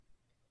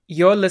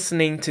You're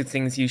listening to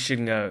Things You Should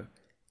Know,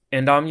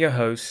 and I'm your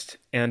host,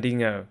 Andy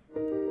Ngo.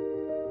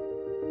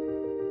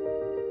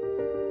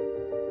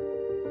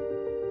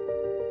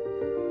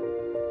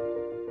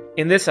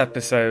 In this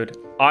episode,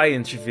 I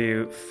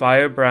interview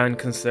firebrand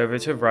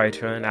conservative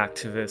writer and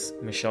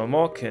activist Michelle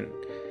Malkin.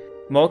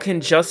 Malkin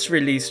just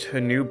released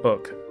her new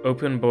book,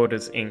 Open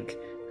Borders, Inc.,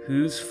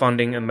 Who's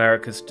Funding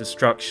America's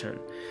Destruction?,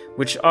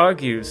 which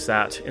argues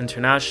that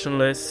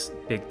internationalists,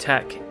 big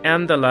tech,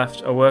 and the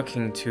left are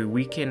working to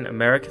weaken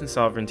American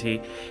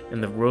sovereignty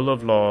and the rule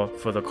of law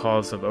for the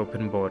cause of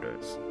open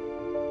borders.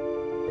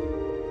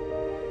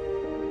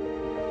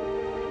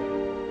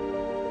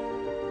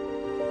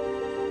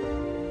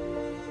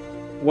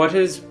 What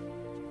is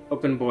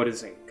Open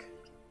Borders, Inc.?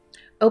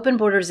 Open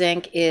Borders,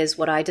 Inc. is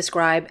what I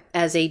describe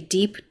as a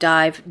deep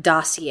dive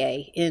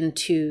dossier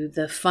into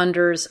the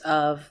funders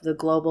of the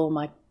global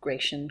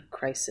migration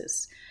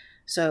crisis.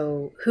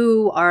 So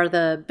who are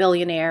the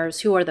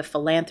billionaires? Who are the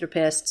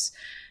philanthropists?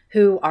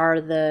 Who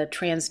are the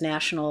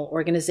transnational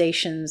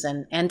organizations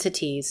and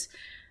entities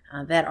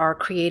that are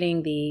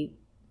creating the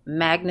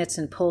magnets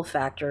and pull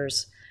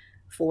factors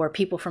for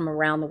people from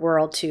around the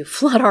world to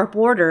flood our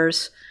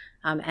borders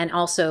and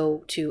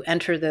also to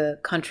enter the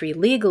country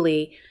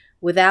legally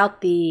without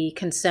the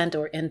consent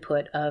or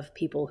input of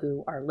people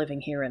who are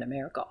living here in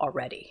America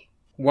already.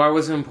 Why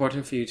was it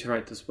important for you to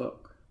write this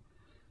book?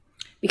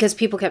 Because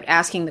people kept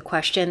asking the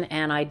question,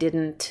 and I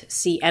didn't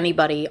see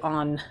anybody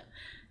on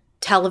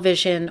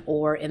television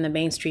or in the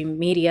mainstream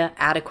media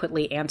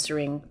adequately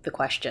answering the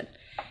question.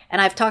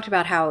 And I've talked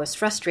about how I was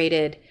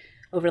frustrated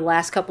over the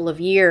last couple of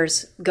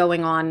years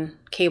going on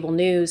cable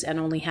news and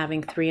only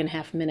having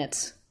 3.5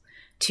 minutes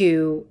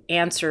to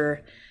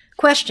answer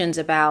questions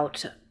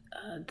about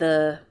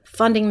the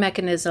funding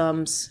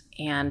mechanisms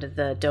and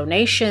the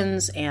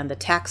donations and the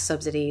tax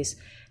subsidies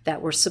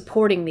that were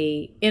supporting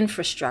the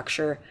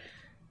infrastructure,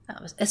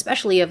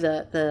 especially of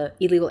the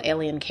illegal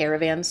alien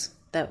caravans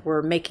that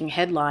were making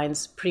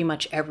headlines pretty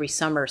much every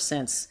summer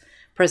since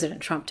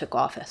President Trump took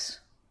office.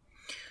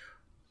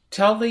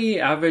 Tell the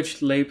average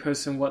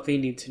layperson what they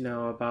need to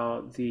know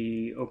about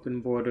the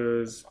open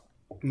borders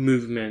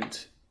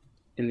movement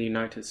in the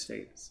United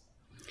States.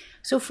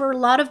 So for a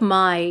lot of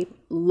my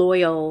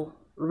loyal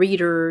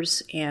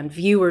readers and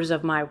viewers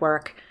of my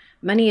work,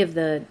 many of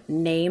the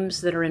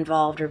names that are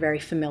involved are very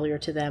familiar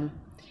to them.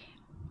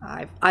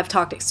 I've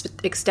talked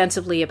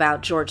extensively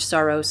about George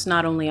Soros,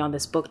 not only on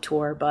this book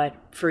tour, but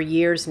for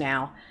years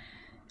now.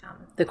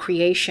 The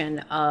creation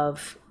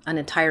of an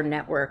entire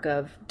network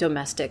of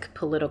domestic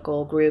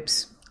political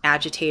groups,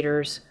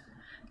 agitators,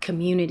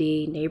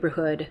 community,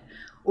 neighborhood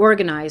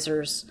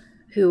organizers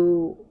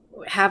who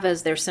have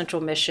as their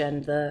central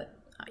mission the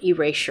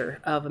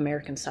erasure of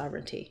American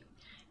sovereignty.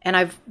 And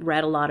I've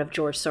read a lot of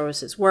George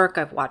Soros's work.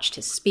 I've watched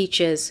his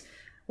speeches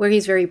where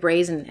he's very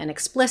brazen and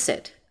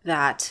explicit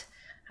that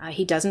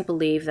he doesn't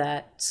believe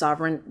that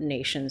sovereign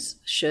nations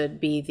should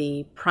be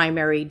the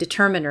primary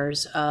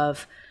determiners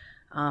of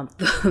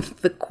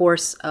the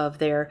course of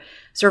their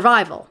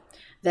survival,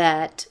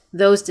 that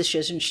those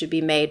decisions should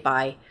be made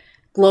by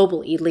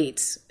global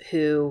elites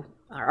who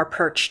are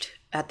perched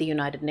at the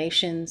United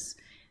Nations,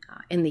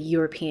 in the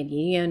European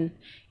Union,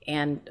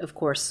 and of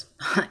course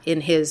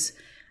in his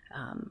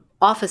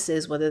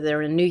offices, whether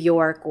they're in New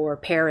York or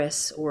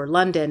Paris or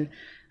London,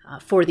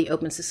 for the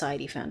Open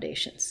Society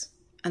Foundations.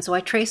 And so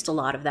I traced a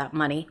lot of that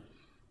money.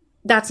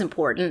 That's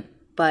important,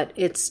 but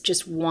it's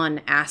just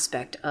one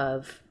aspect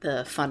of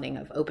the funding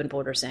of Open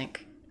Borders,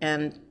 Inc.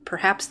 And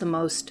perhaps the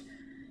most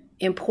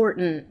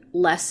important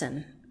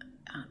lesson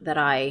that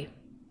I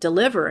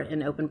deliver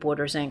in Open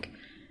Borders, Inc.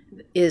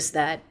 is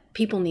that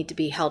people need to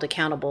be held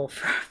accountable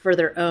for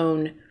their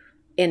own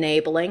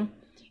enabling,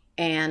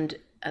 and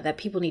that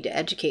people need to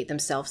educate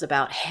themselves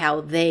about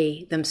how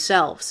they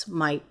themselves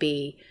might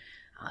be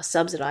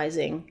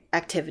subsidizing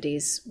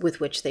activities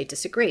with which they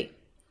disagree.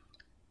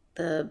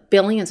 The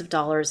billions of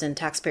dollars in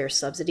taxpayer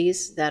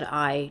subsidies that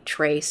I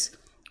trace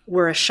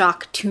were a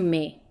shock to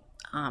me.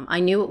 I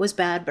knew it was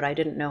bad, but I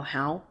didn't know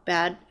how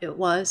bad it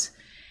was.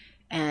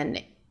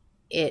 And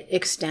it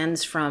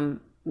extends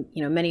from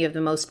many of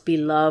the most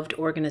beloved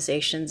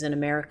organizations in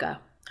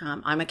America.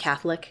 I'm a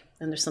Catholic,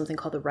 and there's something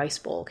called the Rice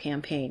Bowl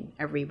campaign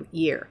every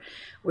year,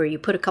 where you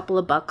put a couple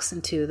of bucks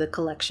into the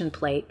collection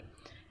plate.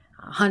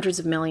 Hundreds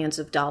of millions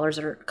of dollars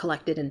are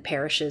collected in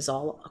parishes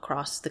all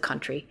across the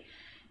country.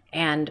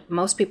 And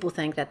most people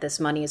think that this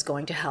money is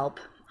going to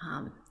help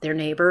their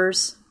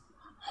neighbors,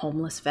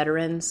 homeless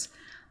veterans,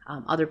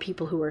 other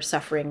people who are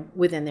suffering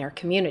within their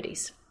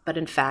communities. But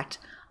in fact,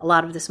 a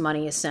lot of this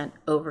money is sent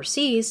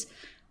overseas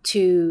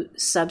to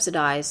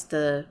subsidize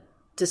the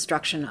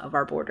destruction of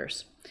our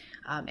borders.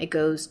 It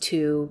goes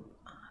to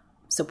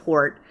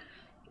support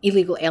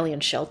illegal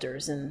alien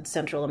shelters in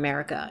Central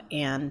America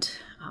and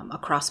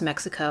across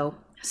Mexico,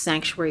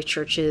 sanctuary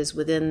churches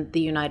within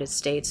the United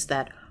States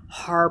that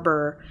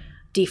harbor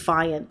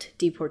defiant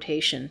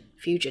deportation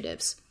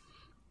fugitives.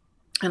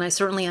 And I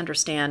certainly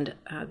understand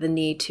the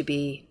need to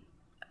be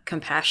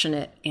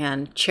compassionate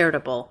and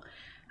charitable,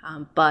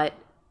 but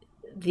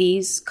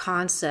these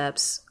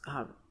concepts,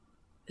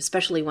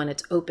 especially when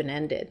it's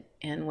open-ended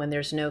and when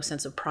there's no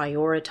sense of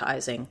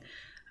prioritizing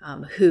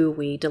who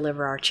we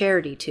deliver our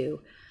charity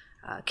to,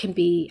 can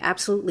be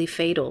absolutely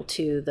fatal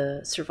to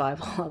the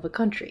survival of a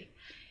country.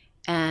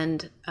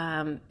 And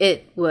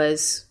it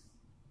was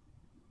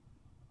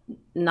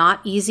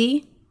not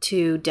easy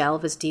to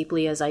delve as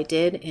deeply as I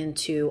did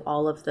into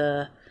all of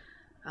the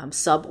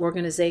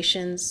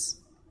sub-organizations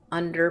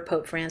under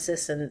Pope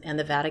Francis and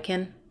the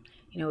Vatican.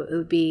 It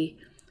would be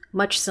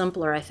much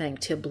simpler, I think,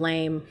 to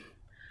blame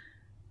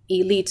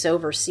elites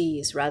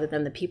overseas rather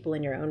than the people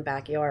in your own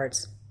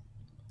backyards,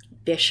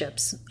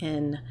 bishops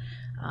in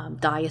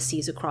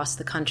dioceses across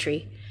the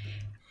country.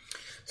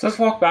 So let's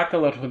walk back a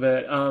little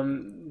bit.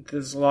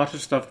 There's a lot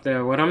of stuff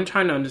there. What I'm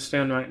trying to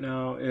understand right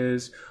now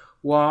is,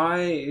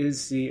 why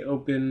is the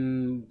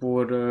Open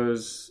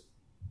Borders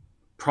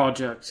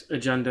project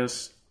agenda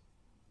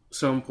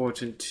so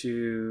important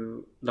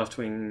to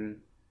left-wing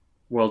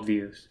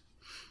worldviews?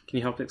 Can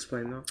you help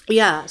explain that?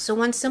 Yeah, so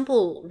one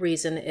simple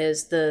reason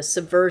is the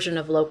subversion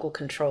of local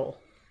control.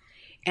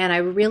 And I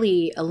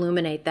really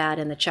illuminate that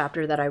in the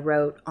chapter that I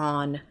wrote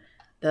on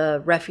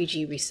the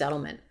refugee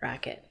resettlement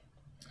racket.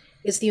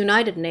 It's the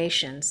United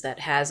Nations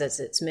that has as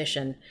its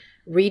mission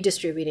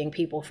redistributing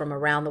people from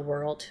around the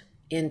world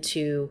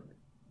into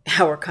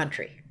our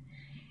country.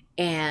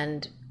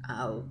 And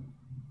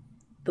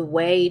the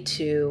way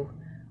to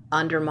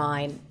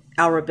undermine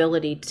our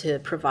ability to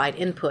provide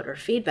input or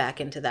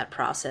feedback into that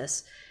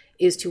process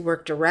is to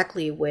work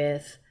directly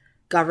with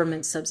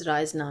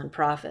government-subsidized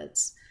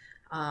nonprofits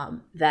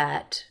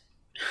that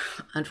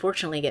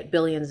unfortunately get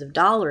billions of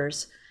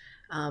dollars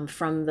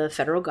from the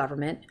federal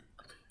government,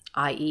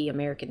 i.e.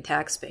 American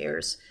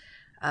taxpayers,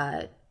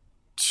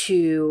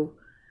 to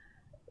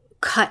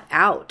cut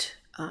out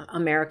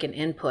American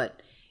input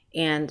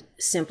and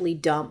simply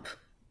dump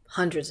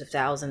hundreds of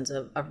thousands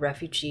of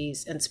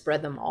refugees and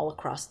spread them all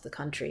across the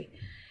country.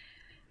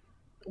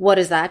 What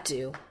does that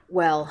do?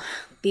 Well,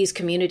 these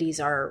communities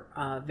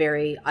are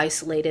very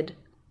isolated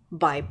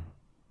by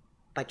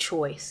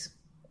choice.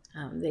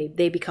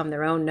 They become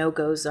their own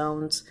no-go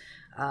zones.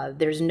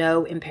 There's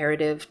no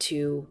imperative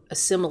to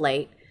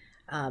assimilate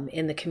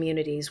in the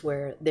communities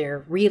where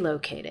they're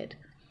relocated.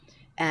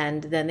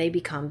 And then they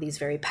become these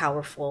very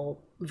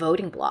powerful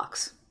voting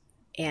blocs.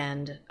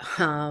 And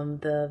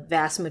the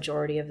vast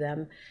majority of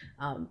them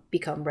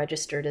become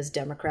registered as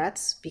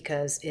Democrats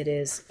because it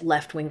is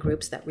left-wing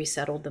groups that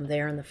resettled them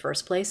there in the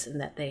first place and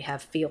that they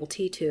have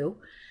fealty to.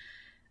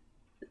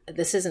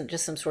 This isn't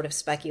just some sort of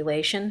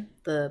speculation.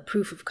 The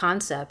proof of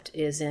concept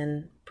is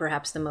in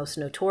perhaps the most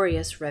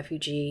notorious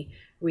refugee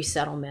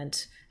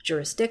resettlement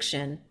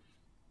jurisdiction,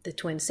 the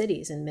Twin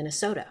Cities in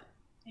Minnesota.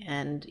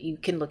 And you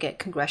can look at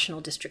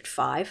Congressional District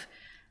 5,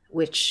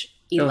 which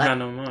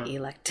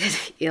elected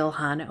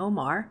Ilhan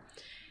Omar,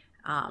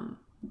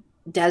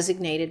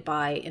 designated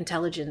by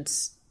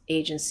intelligence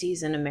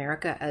agencies in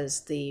America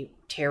as the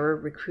terror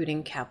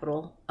recruiting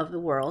capital of the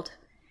world.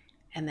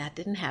 And that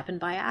didn't happen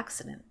by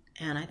accident.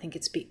 And I think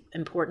it's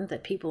important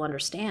that people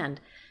understand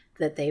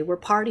that they were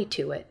party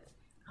to it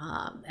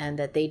and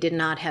that they did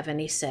not have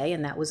any say,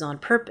 and that was on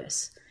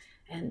purpose.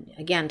 And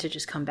again, to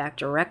just come back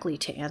directly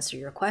to answer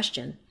your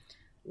question,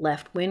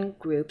 left-wing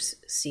groups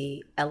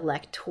see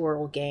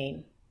electoral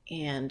gain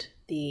and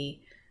the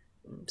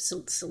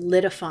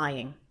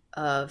solidifying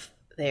of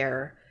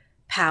their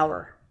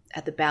power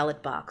at the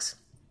ballot box.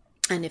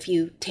 And if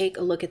you take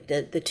a look at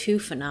the two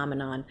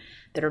phenomenon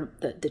that are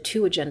the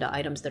two agenda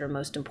items that are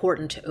most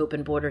important to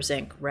Open Borders,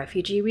 Inc.,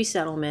 refugee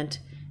resettlement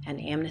and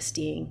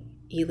amnestying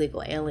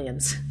illegal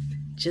aliens,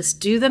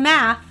 just do the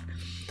math.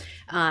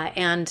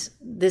 And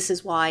this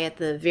is why at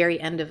the very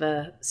end of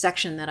a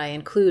section that I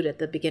include at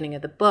the beginning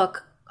of the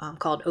book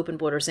called Open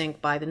Borders,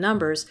 Inc. by the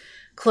Numbers,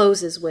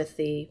 closes with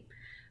the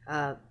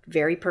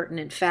very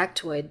pertinent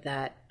factoid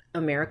that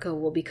America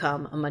will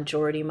become a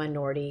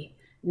majority-minority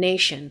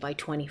nation by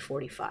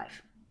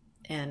 2045.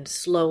 And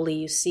slowly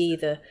you see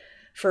the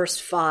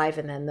first 5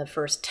 and then the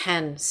first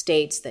 10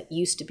 states that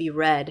used to be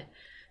red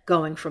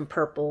going from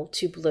purple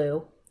to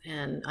blue.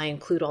 And I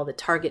include all the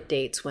target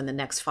dates when the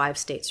next 5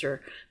 states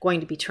are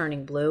going to be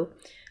turning blue.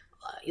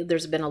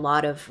 There's been a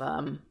lot of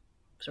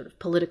sort of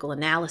political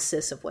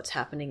analysis of what's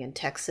happening in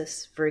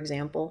Texas, for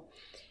example.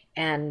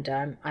 And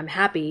I'm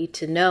happy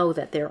to know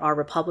that there are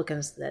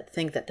Republicans that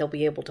think that they'll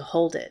be able to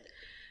hold it.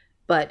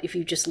 But if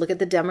you just look at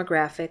the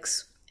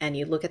demographics and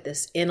you look at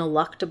this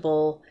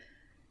ineluctable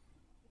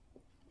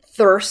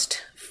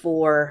thirst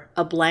for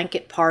a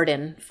blanket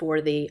pardon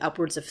for the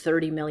upwards of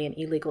 30 million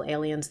illegal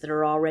aliens that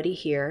are already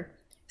here,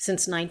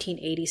 since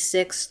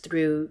 1986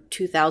 through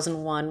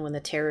 2001, when the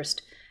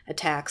terrorist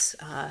attacks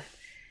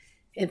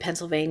in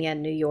Pennsylvania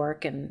and New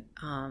York and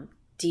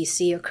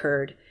D.C.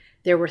 occurred,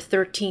 there were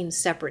 13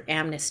 separate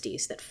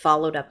amnesties that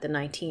followed up the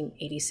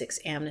 1986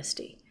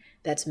 amnesty.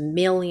 That's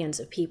millions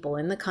of people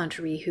in the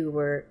country who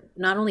were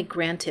not only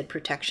granted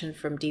protection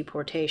from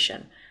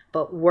deportation,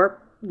 but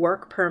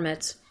work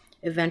permits,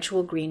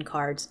 eventual green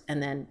cards,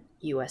 and then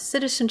U.S.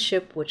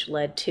 citizenship, which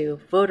led to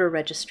voter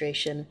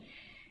registration,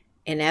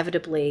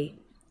 inevitably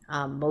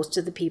Most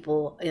of the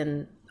people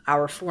in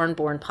our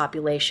foreign-born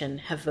population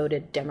have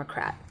voted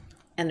Democrat.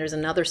 And there's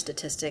another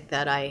statistic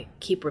that I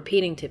keep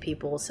repeating to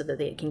people so that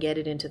they can get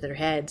it into their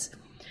heads.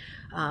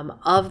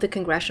 Of the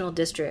congressional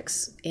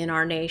districts in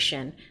our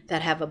nation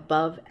that have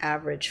above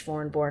average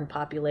foreign-born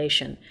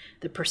population,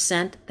 the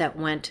percent that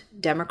went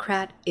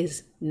Democrat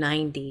is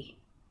 90%.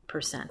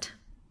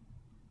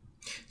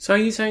 So are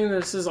you saying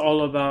this is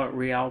all about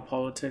real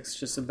politics,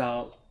 just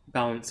about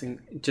balancing,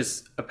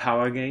 just a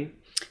power game?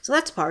 So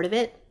that's part of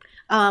it.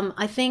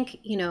 I think,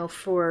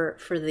 for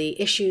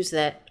the issues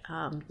that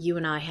you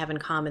and I have in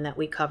common that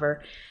we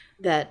cover,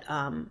 that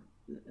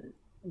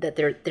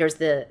there's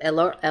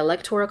the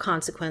electoral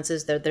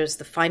consequences, there's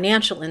the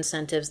financial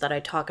incentives that I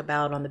talk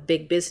about on the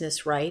big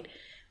business right,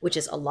 which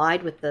is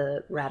allied with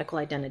the radical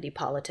identity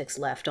politics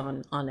left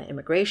on the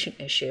immigration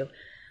issue.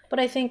 But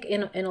I think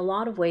in a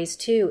lot of ways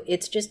too,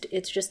 it's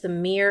just the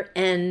mere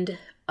end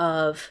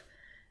of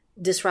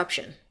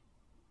disruption,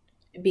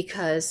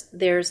 because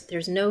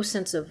there's no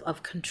sense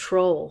of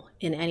control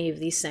in any of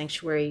these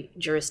sanctuary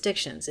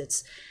jurisdictions.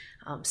 It's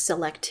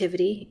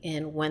selectivity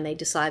in when they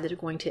decide that they're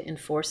going to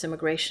enforce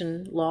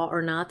immigration law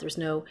or not. There's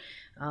no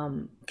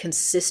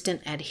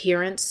consistent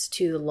adherence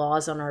to the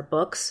laws on our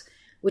books,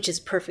 which is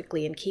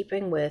perfectly in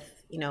keeping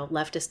with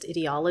leftist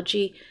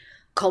ideology,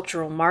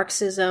 cultural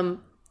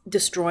Marxism,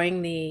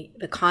 destroying the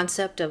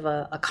concept of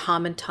a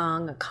common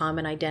tongue, a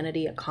common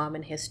identity, a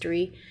common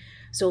history.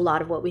 So a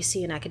lot of what we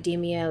see in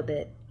academia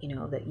that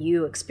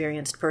you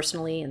experienced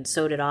personally, and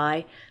so did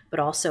I, but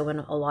also in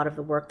a lot of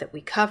the work that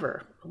we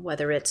cover,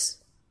 whether it's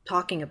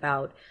talking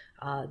about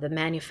the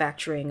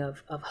manufacturing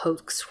of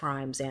hoax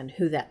crimes and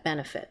who that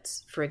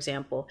benefits. For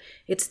example,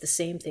 it's the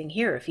same thing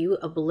here. If you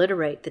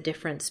obliterate the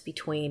difference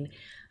between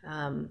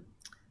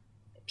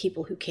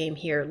people who came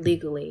here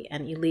legally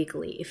and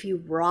illegally, if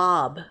you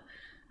rob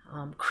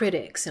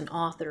critics and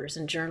authors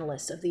and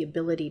journalists of the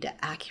ability to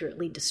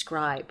accurately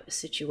describe a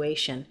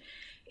situation,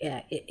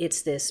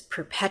 it's this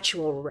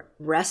perpetual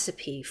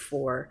recipe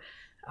for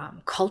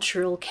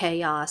cultural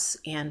chaos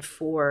and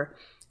for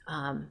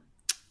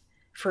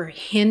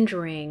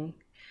hindering,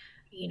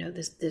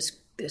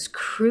 this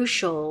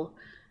crucial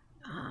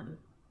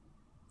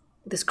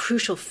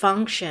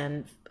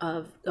function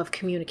of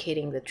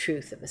communicating the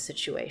truth of a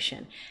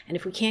situation. And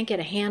if we can't get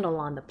a handle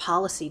on the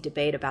policy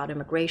debate about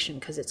immigration,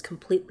 because it's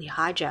completely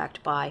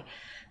hijacked by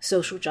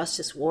social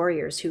justice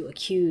warriors who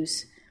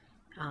accuse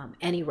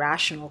any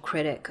rational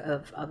critic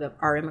of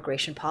our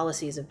immigration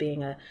policies of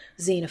being a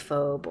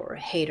xenophobe or a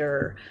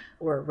hater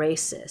or a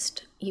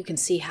racist, you can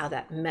see how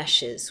that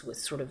meshes with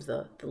sort of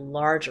the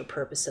larger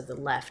purpose of the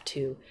left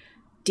to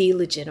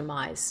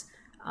delegitimize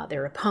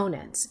their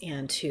opponents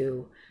and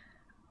to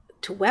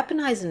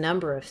weaponize a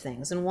number of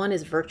things. And one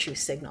is virtue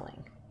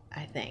signaling,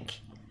 I think.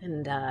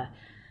 And,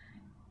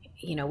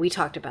 we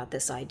talked about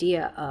this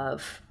idea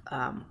of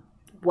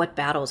what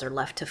battles are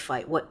left to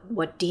fight,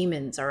 what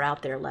demons are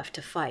out there left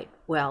to fight.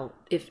 Well,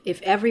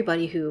 if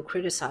everybody who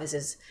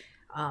criticizes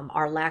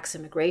our lax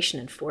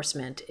immigration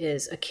enforcement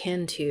is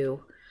akin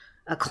to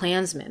a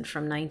Klansman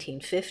from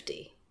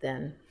 1950,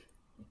 then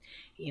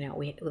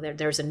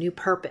there's a new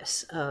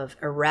purpose of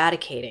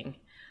eradicating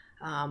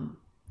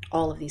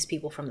all of these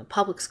people from the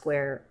public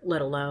square,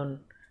 let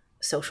alone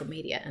social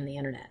media and the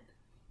internet.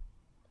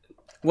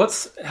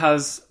 What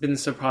has been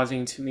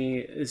surprising to me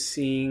is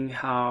seeing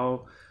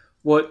how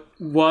what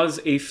was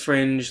a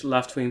fringe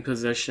left-wing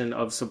position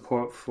of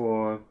support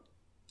for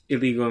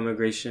illegal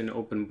immigration,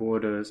 open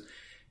borders,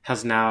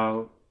 has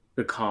now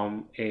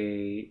become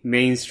a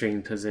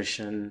mainstream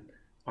position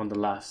on the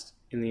left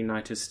in the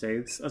United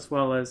States, as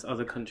well as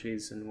other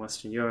countries in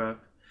Western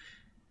Europe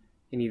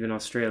and even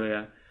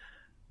Australia.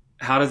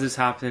 How does this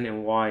happen,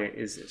 and why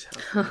is it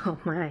happening? Oh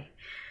my.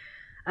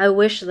 I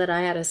wish that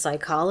I had a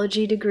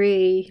psychology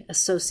degree, a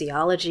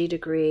sociology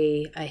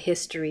degree, a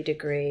history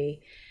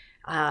degree.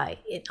 I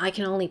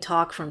can only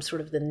talk from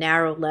sort of the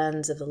narrow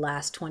lens of the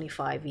last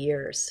 25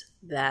 years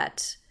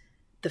that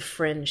the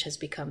fringe has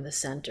become the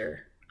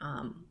center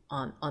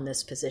on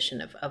this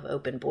position of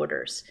open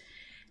borders.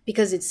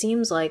 Because it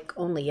seems like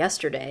only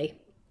yesterday,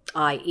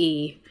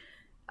 i.e.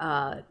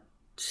 less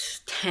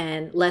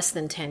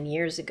than 10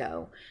 years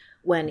ago,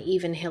 when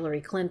even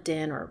Hillary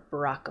Clinton or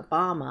Barack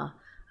Obama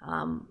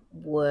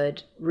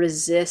would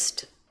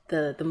resist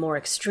the more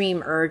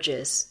extreme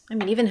urges. I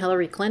mean, even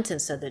Hillary Clinton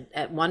said that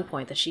at one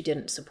point that she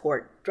didn't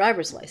support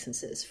driver's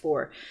licenses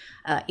for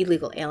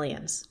illegal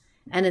aliens.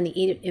 And in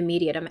the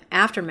immediate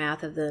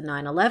aftermath of the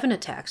 9/11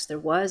 attacks, there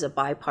was a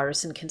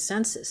bipartisan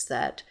consensus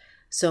that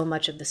so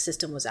much of the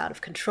system was out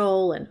of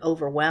control and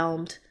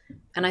overwhelmed.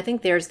 And I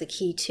think there's the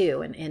key,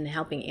 too, in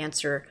helping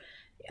answer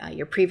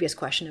your previous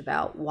question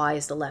about why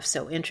is the left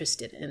so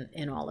interested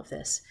in all of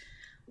this.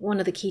 One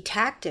of the key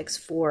tactics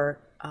for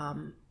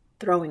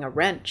throwing a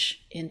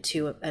wrench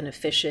into an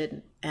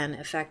efficient and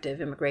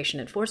effective immigration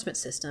enforcement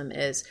system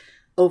is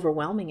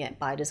overwhelming it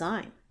by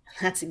design.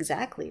 That's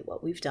exactly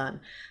what we've done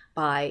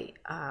by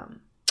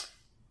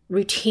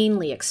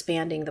routinely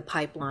expanding the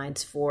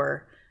pipelines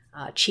for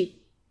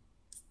cheap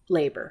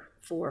labor,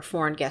 for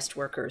foreign guest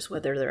workers,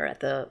 whether they're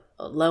at the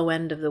low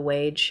end of the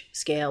wage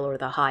scale or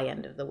the high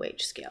end of the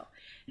wage scale.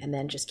 And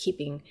then just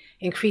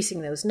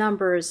increasing those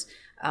numbers,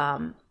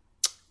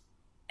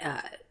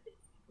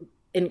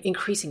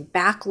 increasing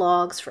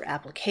backlogs for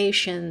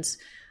applications,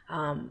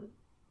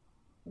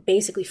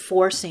 basically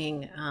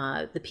forcing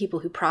the people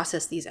who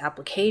process these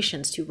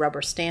applications to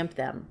rubber stamp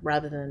them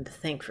rather than to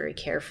think very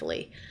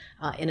carefully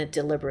in a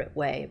deliberate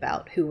way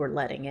about who we're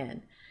letting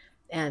in.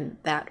 And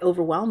that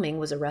overwhelming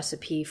was a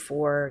recipe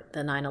for the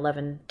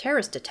 9/11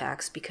 terrorist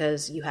attacks,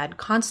 because you had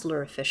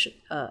consular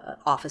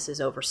offices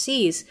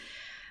overseas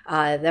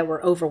that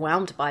were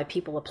overwhelmed by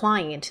people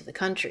applying into the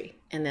country.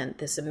 And then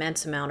this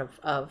immense amount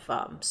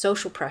of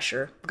social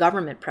pressure,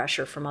 government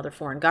pressure from other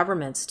foreign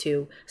governments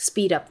to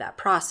speed up that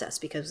process,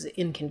 because it was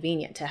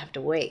inconvenient to have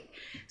to wait.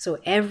 So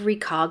every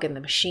cog in the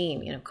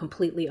machine,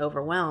 completely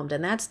overwhelmed.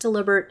 And that's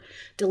deliberate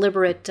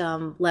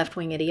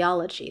left-wing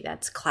ideology.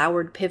 That's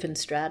Cloward Piven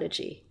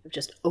strategy of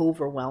just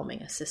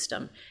overwhelming a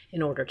system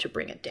in order to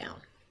bring it down.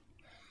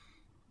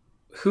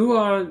 Who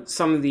are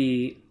some of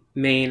the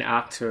main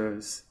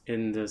actors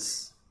in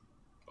this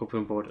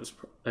open borders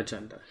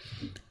agenda?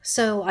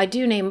 So I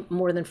do name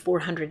more than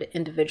 400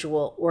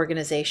 individual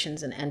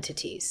organizations and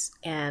entities,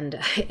 and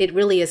it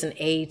really is an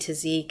A to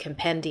Z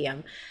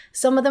compendium.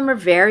 Some of them are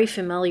very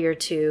familiar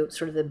to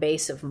sort of the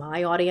base of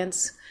my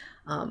audience.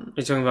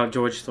 You're talking about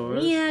George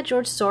Soros? Yeah,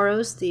 George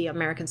Soros, the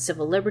American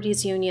Civil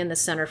Liberties Union, the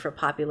Center for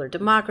Popular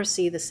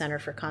Democracy, the Center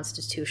for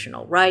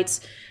Constitutional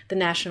Rights, the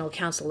National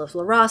Council of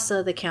La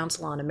Raza, the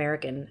Council on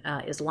American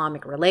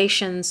Islamic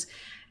Relations,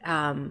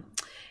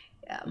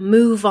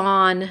 Move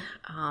On,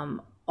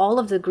 all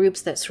of the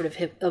groups that sort of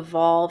have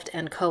evolved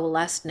and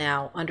coalesced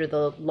now under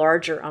the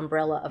larger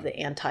umbrella of the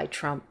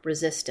anti-Trump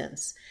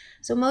resistance.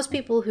 So most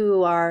people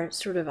who are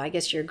sort of, I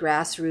guess, your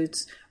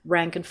grassroots,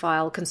 rank and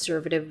file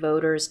conservative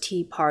voters,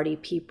 Tea Party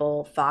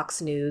people,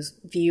 Fox News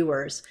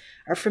viewers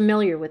are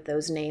familiar with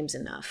those names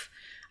enough.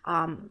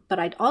 But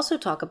I'd also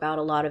talk about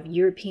a lot of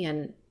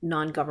European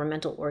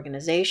non-governmental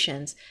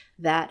organizations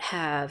that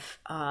have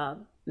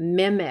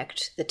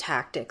mimicked the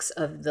tactics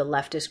of the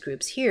leftist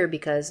groups here,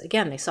 because,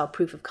 again, they saw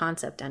proof of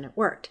concept and it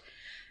worked.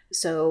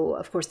 So,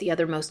 of course, the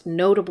other most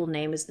notable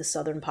name is the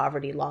Southern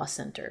Poverty Law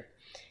Center.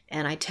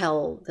 And I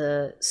tell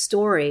the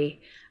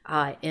story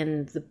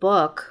in the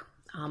book,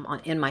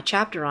 in my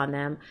chapter on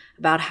them,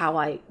 about how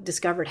I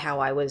discovered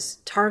how I was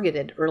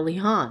targeted early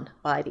on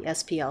by the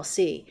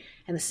SPLC,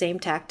 and the same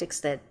tactics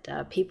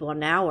that people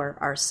now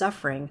are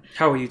suffering.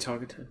 How were you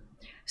targeted?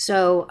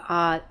 So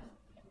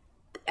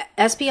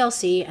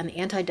SPLC and the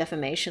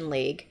Anti-Defamation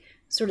League,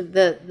 sort of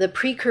the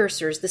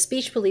precursors, the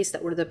speech police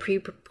that were the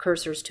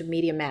precursors to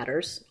Media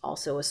Matters,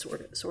 also a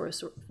sort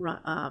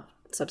of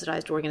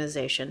subsidized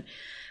organization,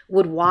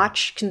 would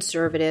watch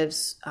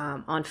conservatives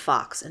on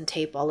Fox and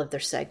tape all of their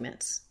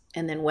segments,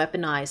 and then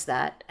weaponize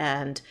that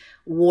and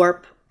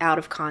warp out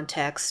of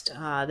context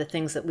the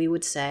things that we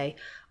would say,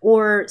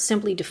 or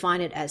simply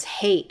define it as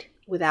hate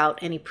without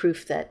any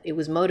proof that it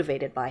was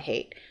motivated by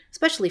hate.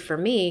 Especially for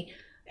me,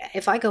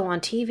 if I go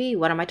on TV,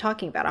 what am I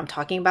talking about? I'm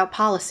talking about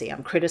policy.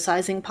 I'm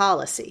criticizing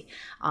policy.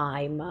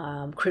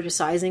 I'm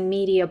criticizing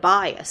media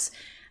bias.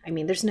 I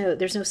mean, there's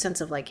no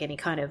sense of like any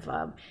kind of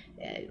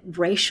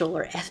racial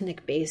or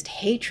ethnic-based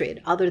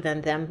hatred other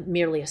than them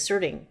merely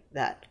asserting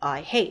that I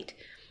hate.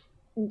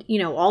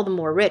 All the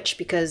more rich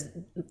because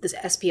this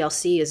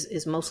SPLC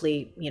is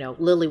mostly,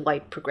 lily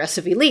white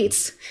progressive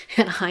elites,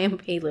 and I am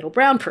a little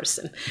brown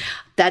person.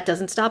 That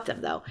doesn't stop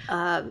them, though.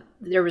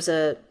 There was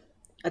a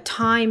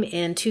time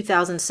in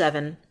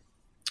 2007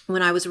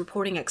 when I was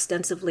reporting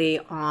extensively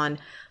on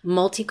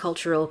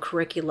multicultural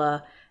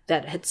curricula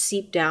that had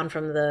seeped down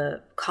from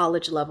the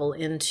college level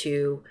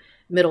into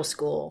middle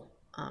school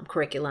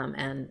curriculum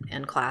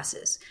and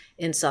classes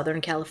in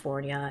Southern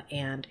California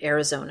and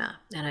Arizona.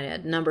 And I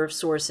had a number of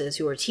sources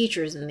who were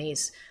teachers in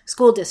these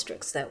school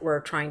districts that were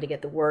trying to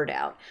get the word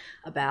out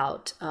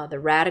about the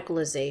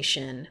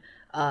radicalization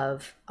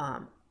of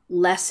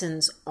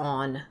lessons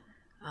on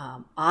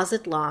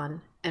Azatlan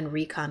and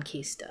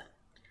Reconquista.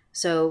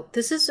 So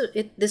this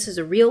is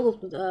a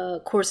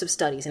real course of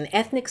studies, an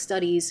ethnic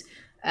studies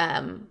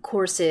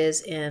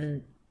courses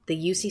in the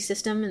UC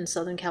system in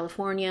Southern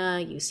California,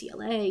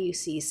 UCLA,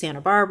 UC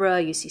Santa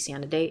Barbara, UC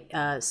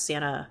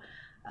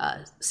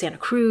Santa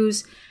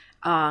Cruz.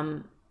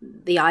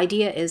 The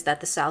idea is that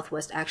the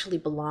Southwest actually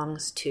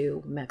belongs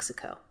to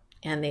Mexico.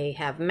 And they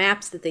have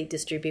maps that they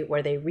distribute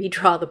where they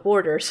redraw the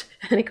borders,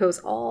 and it goes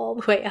all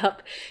the way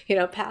up,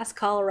 past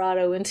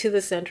Colorado into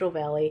the Central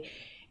Valley,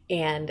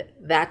 and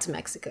that's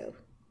Mexico.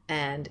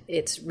 And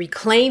it's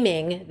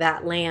reclaiming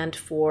that land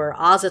for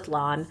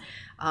Azatlan.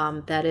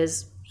 That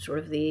is sort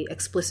of the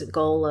explicit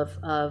goal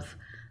of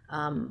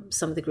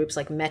some of the groups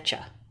like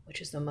Mecha,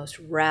 which is the most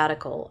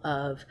radical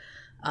of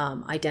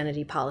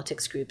identity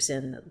politics groups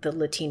in the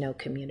Latino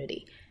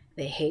community.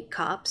 They hate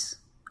cops.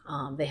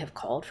 They have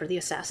called for the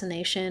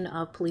assassination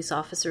of police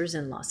officers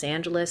in Los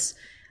Angeles.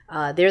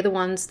 They're the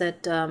ones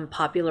that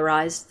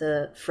popularized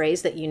the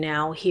phrase that you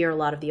now hear a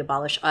lot of the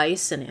Abolish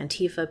ICE and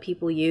Antifa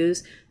people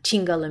use,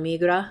 chinga la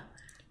migra,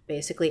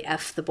 basically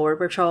F the Border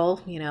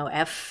Patrol,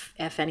 F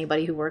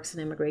anybody who works in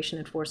immigration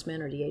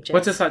enforcement or DHS.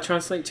 What does that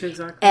translate to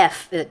exactly?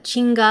 F,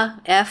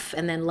 chinga, F,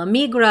 and then la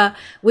migra,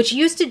 which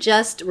used to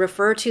just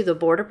refer to the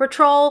Border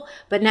Patrol,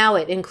 but now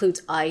it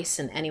includes ICE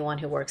and anyone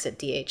who works at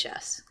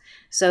DHS.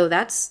 So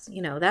this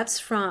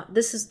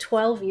is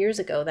 12 years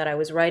ago that I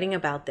was writing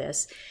about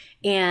this,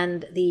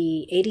 and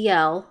the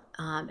ADL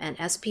and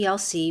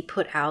SPLC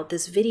put out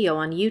this video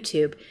on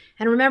YouTube.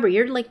 And remember,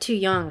 you're like too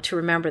young to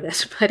remember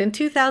this, but in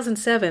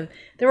 2007,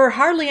 there were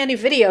hardly any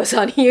videos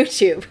on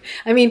YouTube.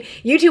 I mean,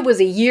 YouTube was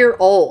a year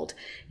old,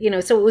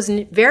 so it was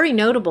very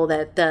notable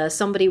that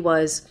somebody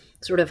was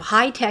sort of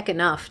high-tech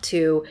enough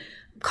to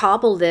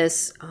cobble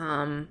this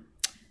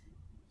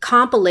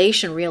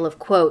compilation reel of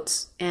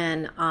quotes.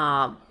 And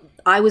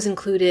I was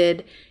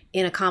included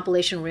in a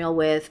compilation reel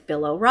with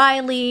Bill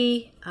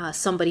O'Reilly,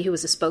 somebody who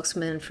was a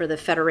spokesman for the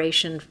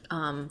Federation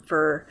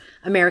for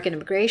American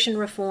Immigration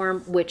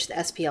Reform, which the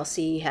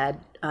SPLC had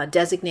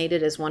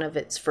designated as one of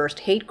its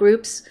first hate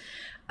groups.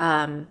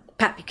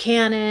 Pat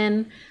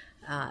Buchanan,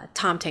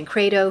 Tom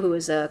Tancredo, who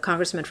was a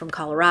congressman from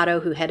Colorado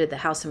who headed the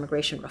House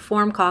Immigration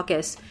Reform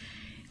Caucus.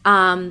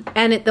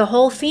 The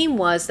whole theme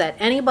was that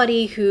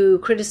anybody who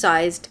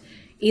criticized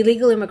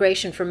illegal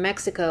immigration from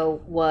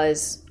Mexico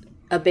was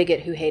a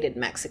bigot who hated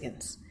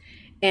Mexicans.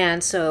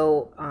 And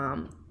so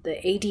the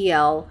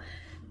ADL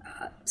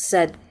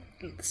said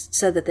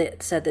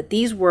that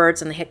these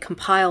words, and they had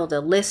compiled a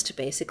list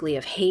basically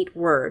of hate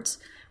words,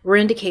 were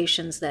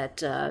indications that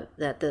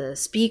the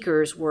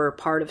speakers were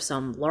part of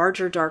some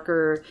larger,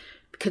 darker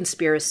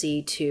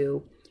conspiracy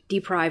to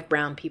deprive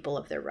brown people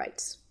of their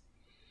rights.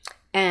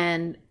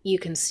 And you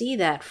can see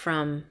that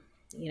from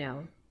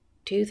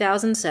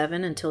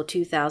 2007 until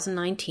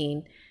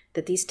 2019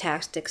 that these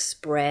tactics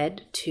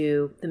spread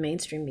to the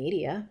mainstream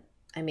media.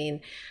 I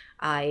mean,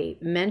 I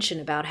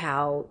mentioned about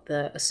how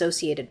the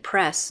Associated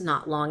Press,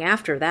 not long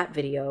after that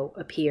video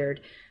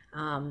appeared,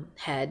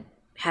 had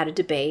a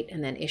debate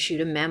and then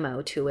issued a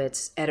memo to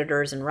its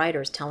editors and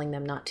writers telling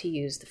them not to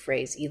use the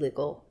phrase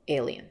illegal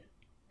alien,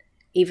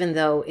 even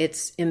though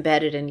it's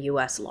embedded in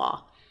U.S.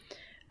 law.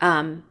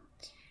 And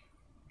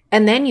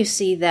then you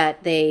see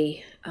that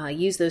they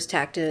use those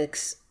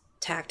tactics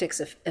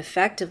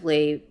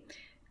effectively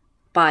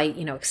by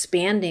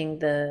expanding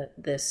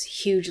this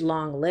huge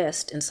long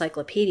list,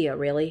 encyclopedia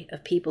really,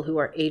 of people who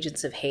are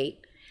agents of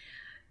hate.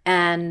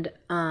 And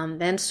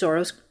then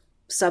Soros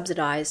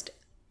subsidized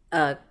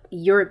a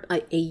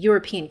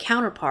European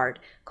counterpart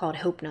called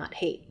Hope Not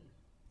Hate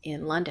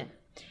in London.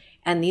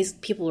 And these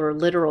people are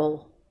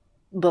literal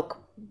book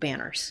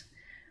banners.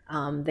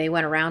 They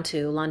went around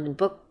to London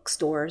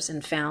bookstores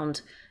and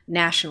found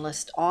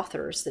nationalist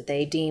authors that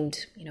they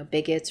deemed,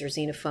 bigots or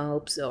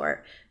xenophobes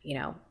or,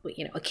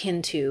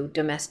 akin to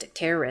domestic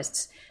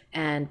terrorists,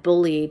 and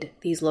bullied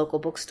these local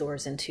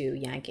bookstores into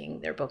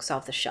yanking their books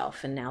off the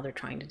shelf. And now they're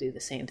trying to do the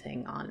same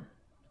thing on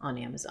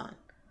Amazon.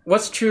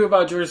 What's true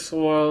about George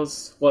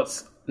Soros?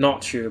 What's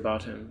not true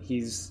about him?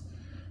 He's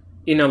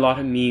in a lot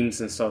of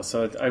memes and stuff,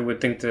 so I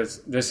would think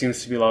there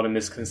seems to be a lot of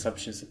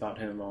misconceptions about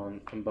him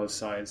on both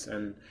sides.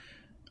 And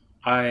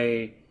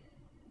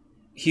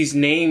he's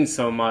named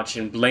so much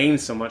and blamed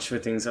so much for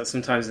things that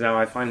sometimes now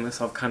I find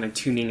myself kind of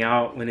tuning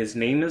out when his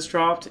name is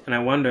dropped, and I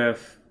wonder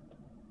if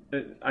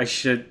I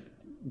should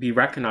be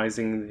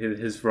recognizing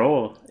his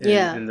role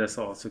in this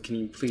all. So can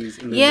you please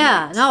illuminate?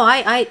 Yeah, no,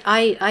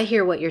 I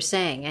hear what you're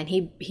saying, and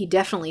he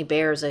definitely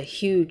bears a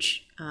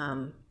huge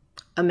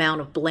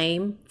amount of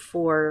blame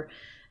for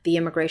the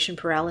immigration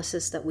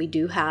paralysis that we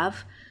do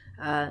have.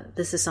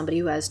 This is somebody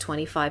who has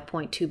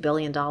 $25.2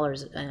 billion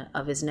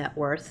of his net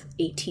worth,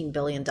 $18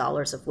 billion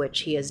of which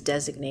he has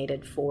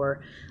designated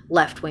for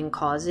left-wing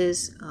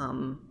causes,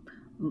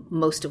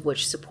 most of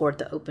which support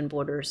the open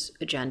borders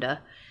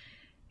agenda.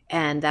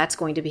 And that's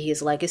going to be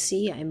his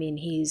legacy. I mean,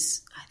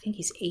 I think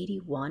he's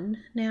 81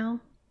 now.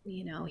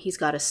 He's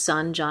got a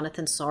son,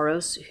 Jonathan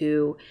Soros,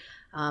 who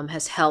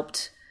has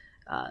helped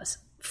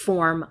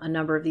form a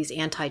number of these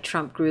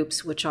anti-Trump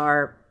groups, which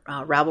are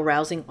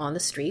rabble-rousing on the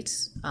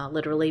streets.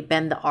 Literally,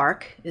 Bend the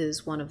Arc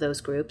is one of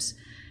those groups,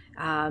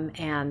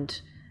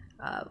 and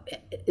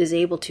is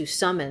able to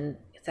summon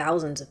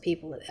thousands of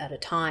people at a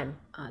time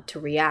to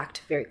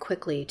react very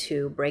quickly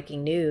to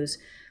breaking news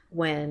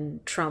when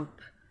Trump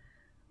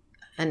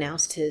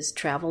announced his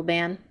travel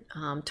ban,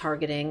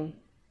 targeting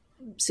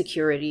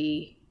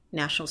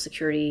national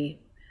security,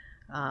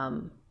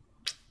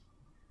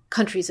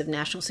 countries of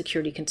national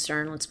security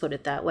concern, let's put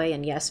it that way.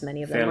 And yes,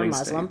 many of them are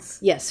Muslim. States.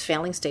 Yes,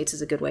 failing states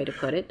is a good way to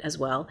put it as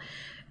well.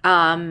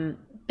 Bend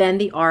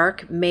the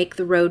Arc, Make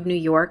the Road New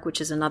York,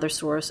 which is another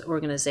Soros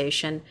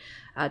organization,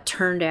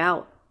 turned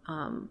out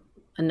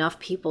enough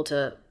people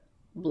to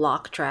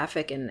block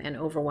traffic and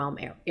overwhelm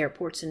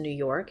airports in New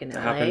York and LA.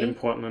 It happened in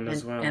Portland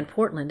as well. And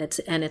Portland.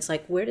 It's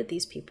like, where did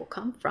these people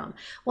come from?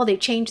 Well, they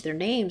changed their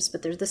names,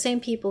 but they're the same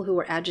people who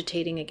were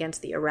agitating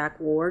against the Iraq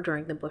War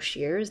during the Bush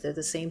years. They're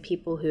the same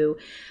people who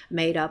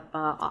made up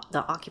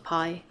the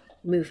Occupy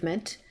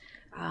movement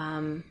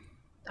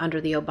under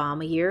the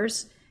Obama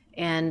years.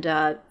 And,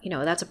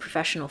 that's a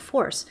professional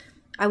force.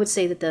 I would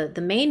say that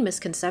the main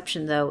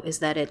misconception, though, is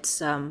that it's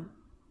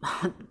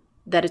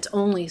that it's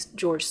only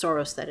George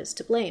Soros that is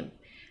to blame.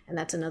 And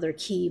that's another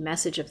key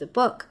message of the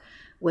book,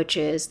 which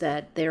is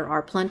that there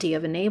are plenty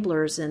of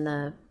enablers in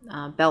the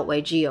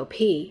Beltway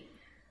GOP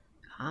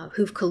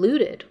who've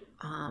colluded,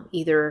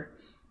 either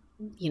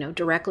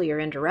directly or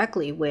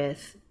indirectly,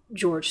 with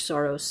George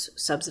Soros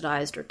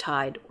subsidized or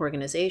tied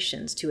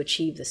organizations to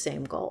achieve the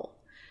same goal.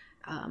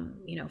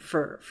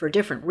 For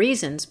different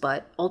reasons,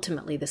 but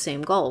ultimately the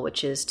same goal,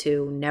 which is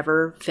to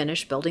never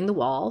finish building the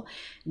wall,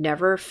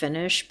 never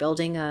finish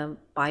building a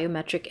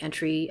biometric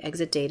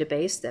entry-exit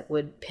database that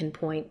would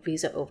pinpoint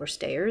visa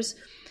overstayers,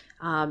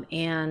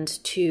 and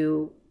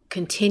to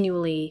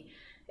continually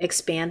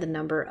expand the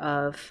number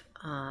of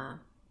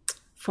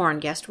foreign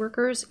guest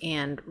workers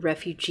and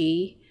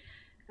refugee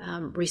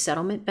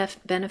resettlement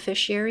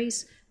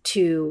beneficiaries,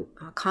 to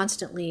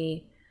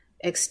constantly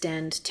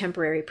extend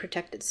temporary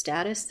protected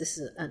status. This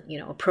is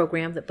a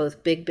program that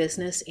both big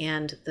business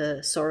and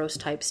the Soros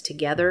types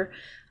together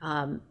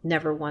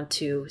never want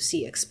to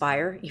see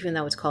expire, even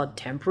though it's called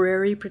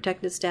temporary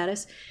protected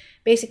status.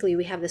 Basically,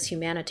 we have this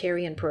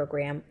humanitarian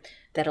program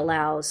that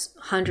allows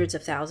hundreds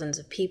of thousands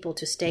of people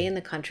to stay in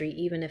the country,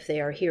 even if they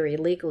are here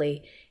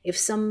illegally, if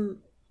some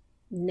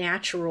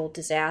natural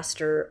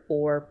disaster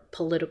or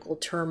political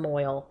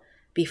turmoil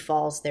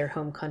befalls their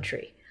home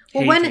country.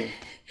 Well,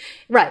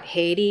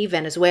 Haiti,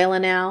 Venezuela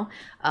now,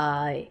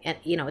 and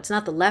it's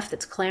not the left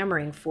that's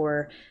clamoring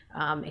for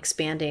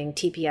expanding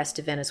TPS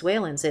to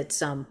Venezuelans.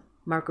 It's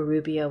Marco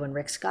Rubio and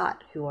Rick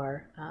Scott who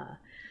are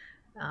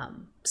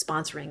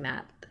sponsoring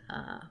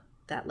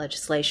that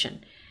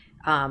legislation.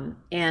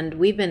 And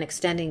we've been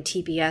extending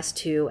TPS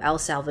to El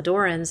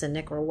Salvadorans and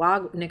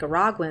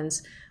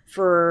Nicaraguans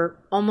for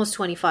almost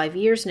 25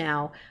 years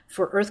now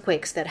for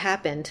earthquakes that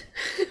happened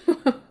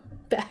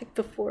back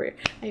before,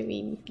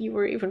 you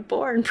were even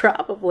born,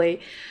 probably.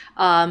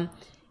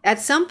 At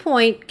some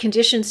point,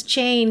 conditions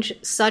change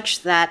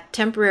such that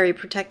temporary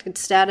protected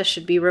status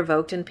should be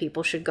revoked and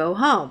people should go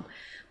home.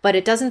 But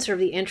it doesn't serve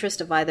the interest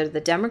of either the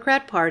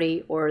Democrat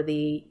Party or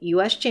the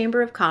U.S.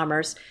 Chamber of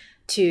Commerce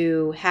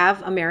to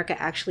have America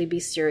actually be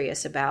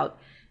serious about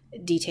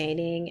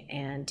detaining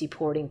and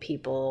deporting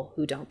people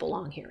who don't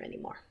belong here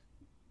anymore.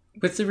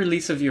 With the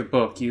release of your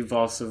book, you've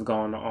also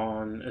gone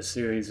on a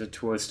series of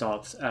tour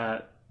stops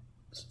at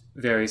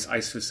various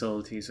ICE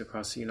facilities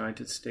across the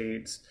United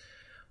States.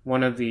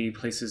 One of the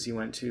places you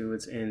went to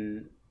is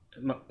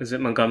is it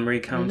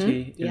Montgomery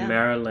County in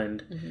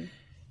Maryland? Mm-hmm.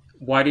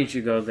 Why did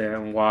you go there,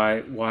 and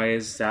why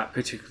is that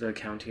particular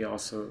county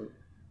also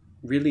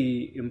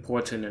really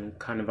important in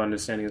kind of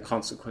understanding the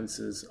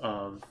consequences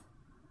of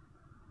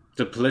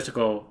the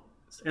political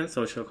and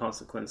social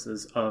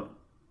consequences of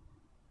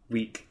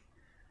weak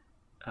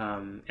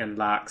and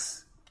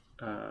lax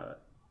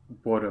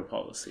border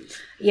policies?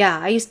 Yeah,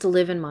 I used to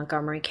live in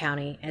Montgomery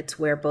County. It's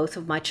where both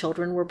of my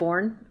children were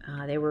born.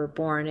 They were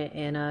born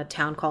in a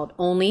town called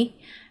Olney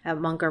at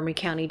Montgomery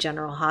County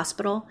General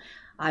Hospital.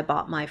 I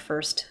bought my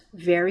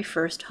very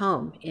first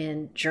home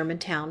in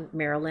Germantown,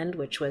 Maryland,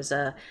 which was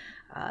a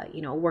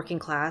working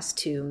class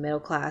to middle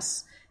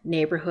class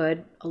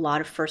neighborhood. A lot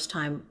of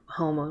first-time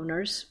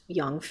homeowners,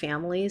 young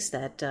families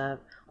that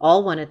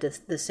all wanted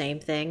the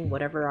same thing,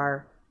 whatever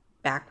our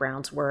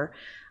backgrounds were.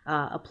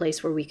 A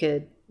place where we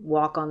could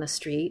walk on the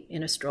street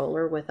in a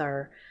stroller with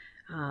our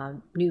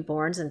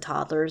newborns and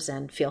toddlers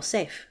and feel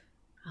safe.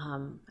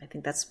 I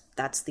think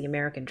that's the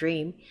American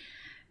dream.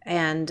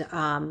 And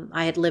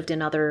I had lived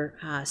in other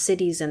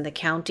cities in the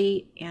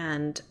county,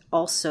 and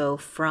also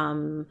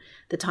from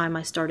the time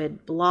I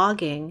started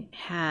blogging,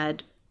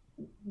 had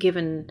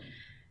given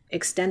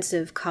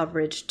extensive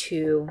coverage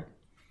to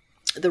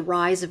the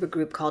rise of a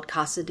group called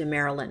Casa de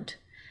Maryland,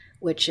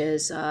 which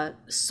is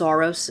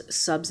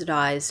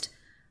Soros-subsidized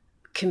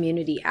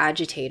community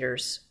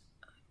agitators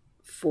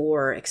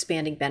for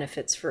expanding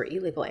benefits for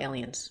illegal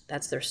aliens.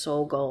 That's their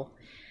sole goal.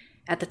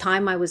 At the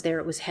time I was there,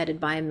 it was headed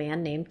by a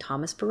man named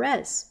Thomas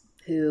Perez,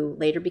 who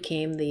later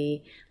became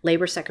the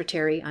labor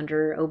secretary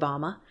under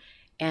Obama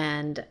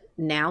and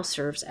now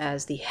serves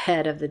as the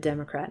head of the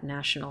Democrat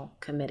National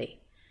Committee.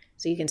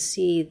 So you can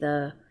see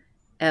the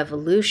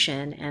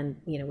evolution,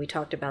 and we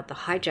talked about the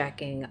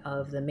hijacking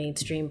of the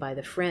mainstream by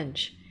the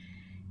fringe.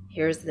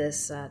 Here's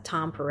this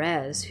Tom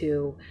Perez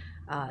who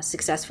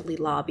successfully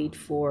lobbied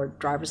for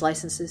driver's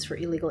licenses for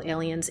illegal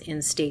aliens,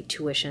 in-state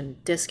tuition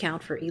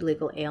discount for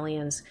illegal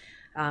aliens,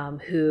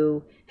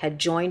 who had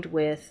joined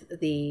with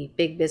the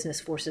big business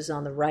forces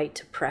on the right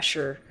to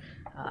pressure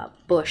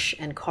Bush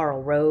and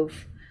Karl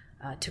Rove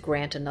to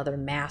grant another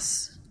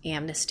mass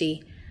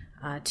amnesty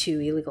to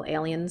illegal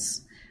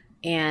aliens,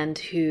 and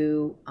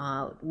who,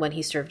 when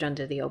he served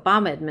under the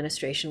Obama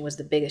administration, was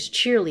the biggest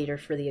cheerleader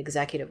for the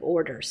executive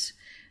orders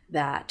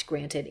that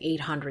granted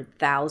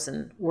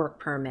 800,000 work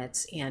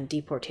permits and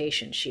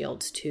deportation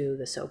shields to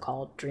the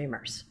so-called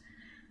Dreamers.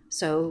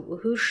 So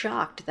who's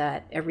shocked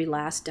that every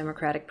last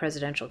Democratic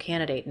presidential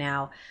candidate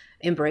now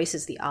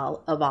embraces the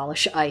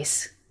abolish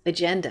ICE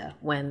agenda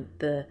when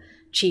the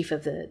chief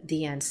of the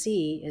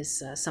DNC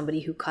is somebody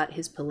who cut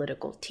his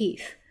political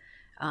teeth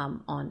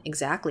on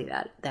exactly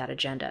that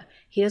agenda.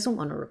 He doesn't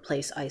want to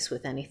replace ICE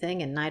with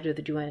anything, and neither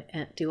do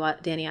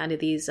any of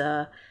these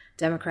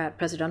Democrat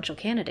presidential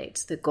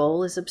candidates. The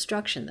goal is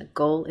obstruction. The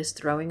goal is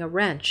throwing a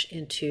wrench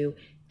into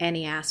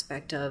any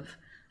aspect of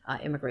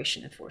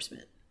immigration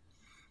enforcement.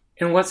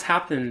 And what's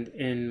happened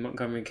in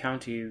Montgomery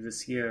County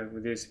this year?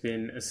 There's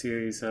been a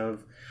series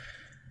of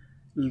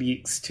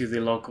leaks to the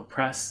local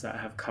press that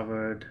have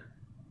covered.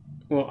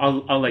 Well,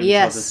 I'll let you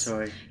tell the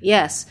story.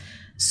 Yes.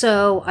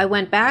 So I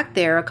went back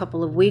there a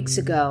couple of weeks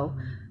ago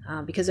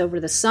because over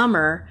the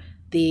summer,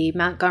 the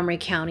Montgomery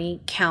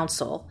County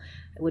Council,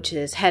 which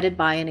is headed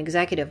by an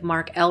executive,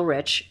 Mark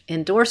Elrich,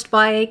 endorsed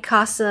by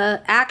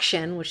CASA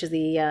Action, which is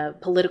the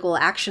political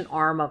action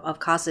arm of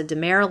CASA de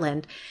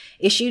Maryland,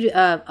 issued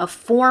a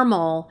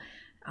formal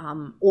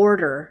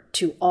order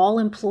to all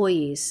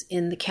employees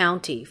in the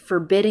county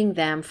forbidding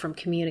them from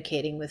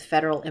communicating with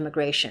federal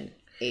immigration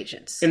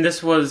agents. And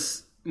this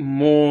was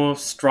more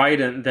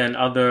strident than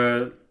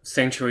other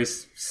sanctuary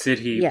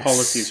city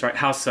policies, right?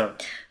 How so?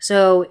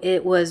 So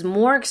it was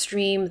more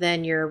extreme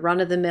than your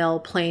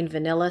run-of-the-mill plain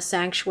vanilla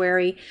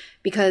sanctuary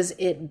because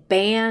it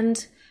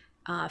banned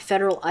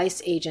federal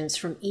ICE agents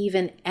from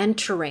even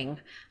entering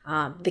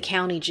the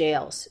county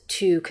jails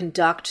to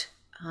conduct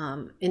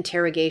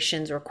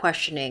interrogations or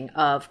questioning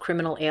of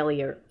criminal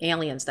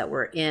aliens that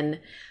were in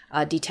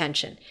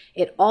detention.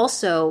 It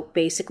also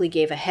basically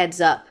gave a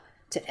heads up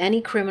to any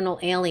criminal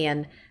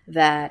alien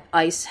that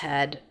ICE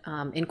had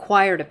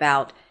inquired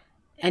about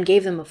and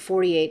gave them a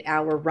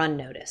 48-hour run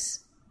notice,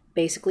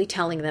 basically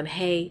telling them,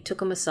 hey, took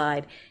them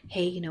aside,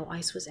 hey,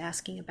 ICE was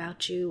asking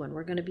about you and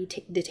we're going to be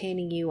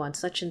detaining you on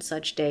such and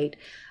such date,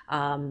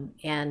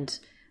 and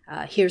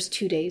here's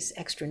 2 days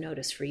extra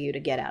notice for you to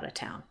get out of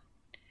town.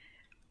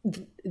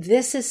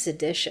 This is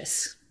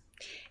seditious.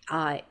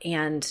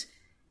 And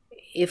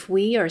if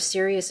we are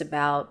serious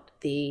about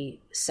the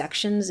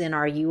sections in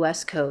our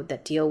U.S. code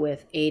that deal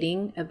with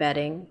aiding,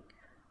 abetting,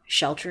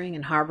 sheltering,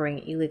 and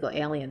harboring illegal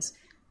aliens,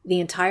 the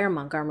entire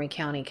Montgomery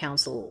County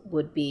Council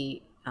would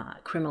be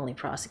criminally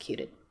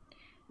prosecuted.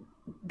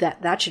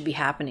 That should be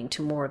happening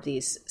to more of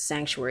these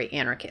sanctuary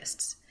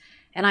anarchists.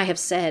 And I have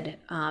said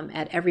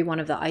at every one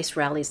of the ICE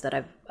rallies that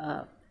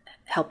I've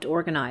helped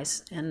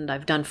organize, and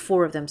I've done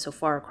 4 of them so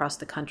far across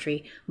the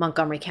country,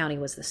 Montgomery County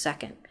was the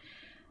second,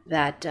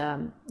 that,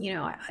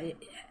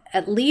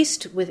 at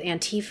least with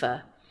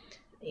Antifa,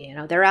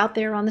 they're out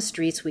there on the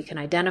streets. We can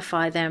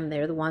identify them.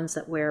 They're the ones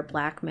that wear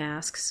black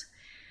masks.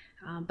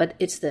 But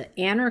it's the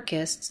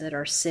anarchists that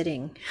are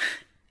sitting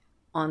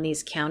on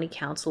these county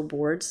council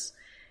boards,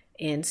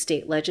 in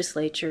state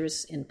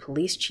legislatures, in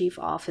police chief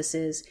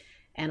offices,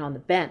 and on the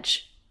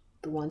bench,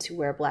 the ones who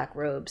wear black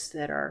robes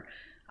that are,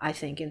 I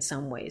think, in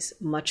some ways,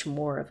 much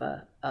more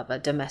of a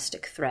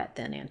domestic threat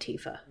than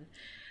Antifa.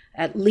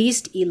 At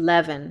least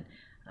 11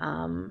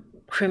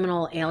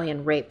 criminal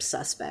alien rape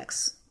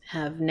suspects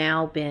have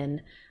now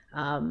been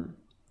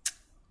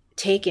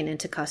taken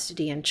into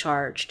custody and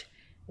charged.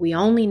 We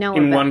only know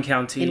in about, one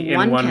county, in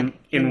one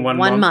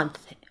month,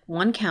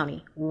 one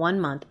county,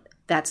 1 month.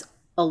 That's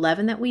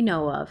 11 that we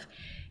know of.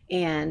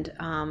 And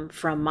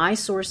from my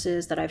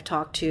sources that I've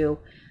talked to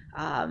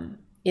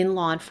in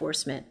law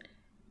enforcement,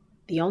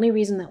 the only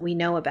reason that we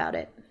know about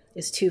it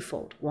is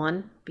twofold.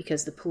 One,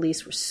 because the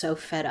police were so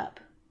fed up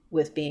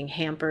with being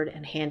hampered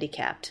and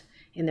handicapped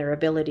in their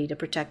ability to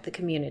protect the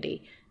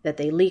community that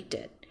they leaked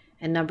it.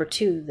 And number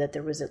 2, that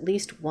there was at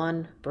least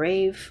one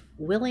brave,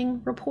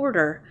 willing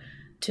reporter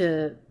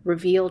to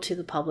reveal to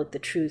the public the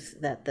truth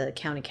that the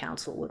county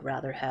council would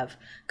rather have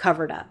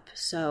covered up.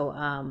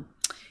 So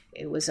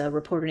it was a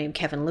reporter named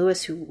Kevin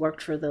Lewis who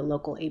worked for the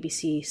local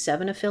ABC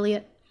 7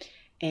 affiliate,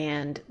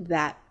 and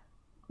that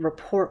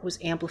report was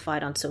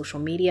amplified on social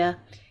media,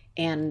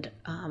 and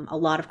a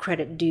lot of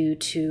credit due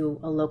to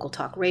a local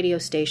talk radio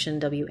station,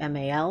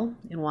 WMAL,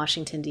 in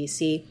Washington,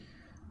 D.C.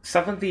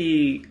 Some of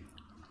the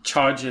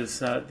charges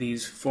that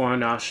these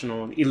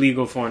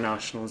illegal foreign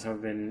nationals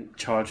have been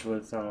charged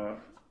with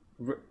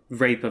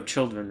rape of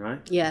children,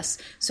 right? Yes.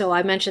 So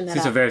I mentioned that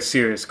these are very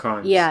serious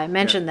crimes. Yeah, I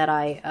mentioned that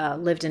I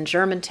lived in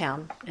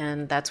Germantown,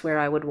 and that's where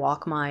I would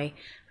walk my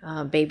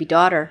baby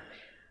daughter.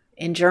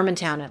 In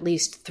Germantown, at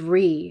least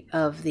 3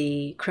 of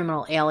the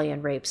criminal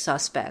alien rape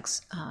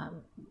suspects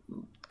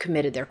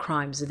committed their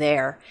crimes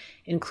there,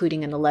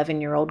 including an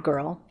 11-year-old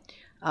girl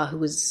who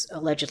was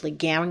allegedly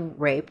gang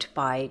raped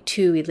by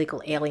 2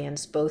 illegal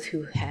aliens, both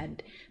who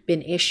had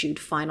been issued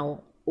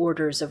final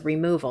orders of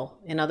removal.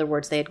 In other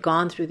words, they had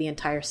gone through the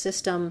entire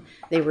system.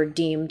 They were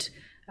deemed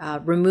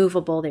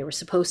removable. They were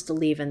supposed to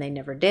leave, and they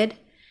never did.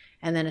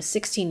 And then a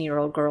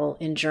 16-year-old girl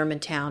in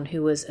Germantown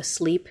who was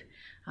asleep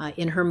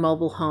in her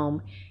mobile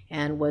home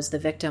and was the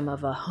victim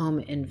of a home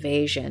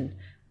invasion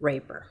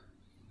raper.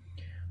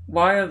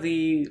 Why are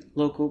the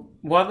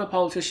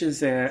politicians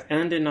there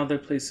and in other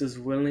places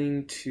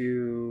willing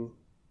to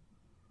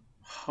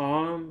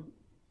harm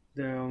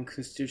their own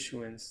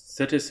constituents,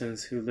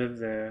 citizens who live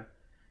there,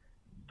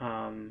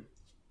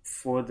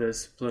 for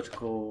this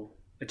political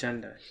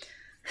agenda?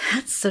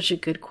 That's such a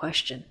good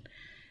question.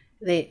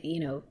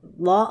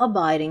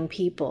 law-abiding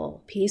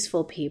people,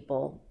 peaceful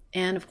people,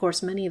 and of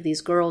course many of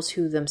these girls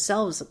who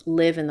themselves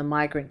live in the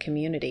migrant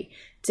community.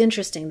 It's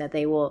interesting that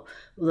the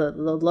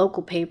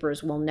local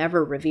papers will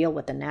never reveal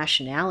what the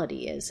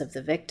nationality is of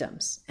the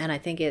victims. And I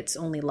think it's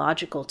only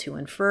logical to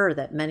infer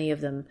that many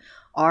of them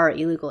are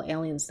illegal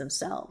aliens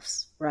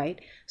themselves, right?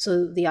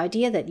 So the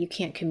idea that you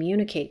can't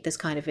communicate this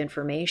kind of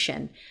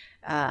information,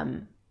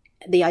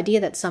 the idea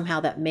that somehow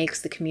that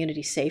makes the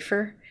community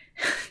safer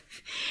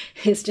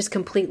is just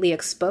completely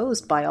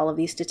exposed by all of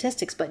these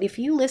statistics. But if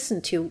you listen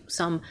to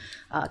some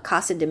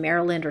Casa de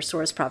Maryland or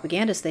Soros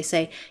propagandists, they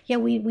say, yeah,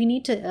 we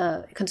need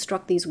to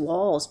construct these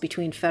walls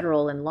between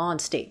federal and law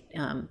and state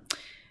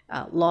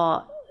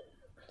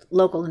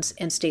local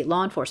and state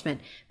law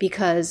enforcement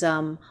because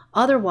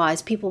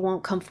otherwise people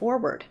won't come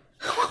forward.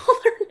 Well,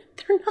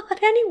 they're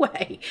not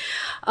anyway.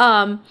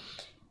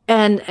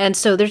 And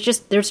so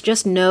there's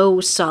just no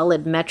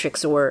solid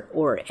metrics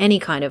or any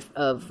kind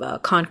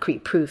of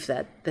concrete proof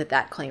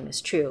that claim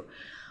is true.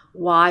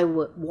 Why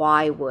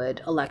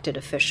would elected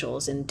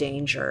officials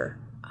endanger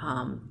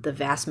the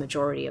vast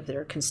majority of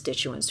their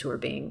constituents who are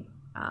being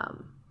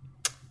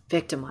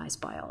victimized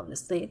by all of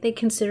this? They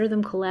consider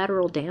them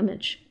collateral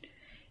damage.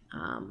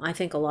 I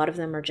think a lot of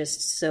them are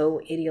just so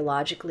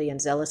ideologically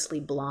and zealously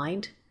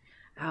blind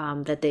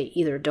that they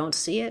either don't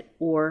see it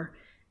or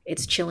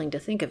it's chilling to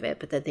think of it,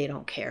 but that they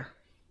don't care.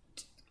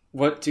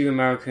 What do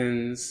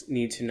Americans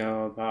need to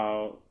know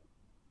about,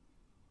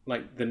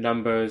 like, the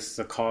numbers,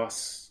 the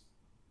costs,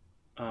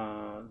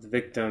 the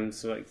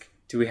victims? Like,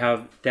 do we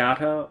have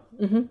data?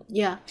 Mm-hmm.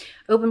 Yeah.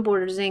 Open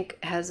Borders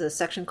Inc. has a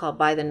section called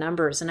By the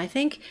Numbers. And I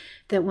think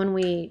that when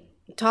we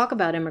talk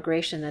about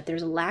immigration, that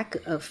there's a lack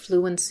of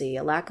fluency,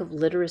 a lack of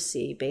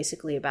literacy,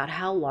 basically, about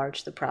how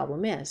large the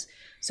problem is.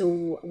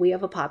 So we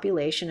have a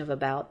population of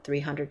about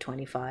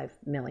 325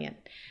 million.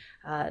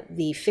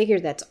 The figure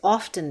that's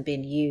often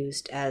been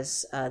used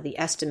as the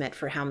estimate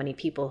for how many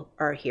people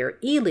are here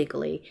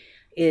illegally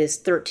is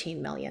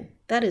 13 million.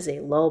 That is a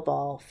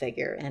lowball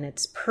figure, and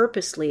it's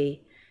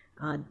purposely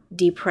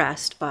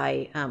depressed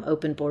by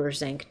Open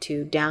Borders Inc.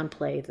 to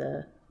downplay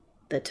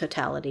the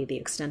totality, the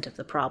extent of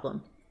the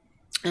problem.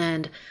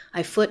 And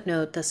I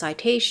footnote the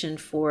citation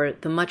for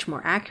the much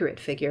more accurate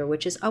figure,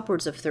 which is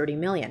upwards of 30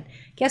 million.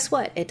 Guess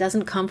what? It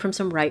doesn't come from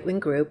some right-wing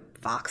group.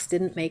 Fox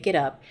didn't make it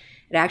up.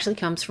 It actually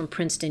comes from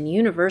Princeton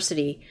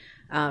University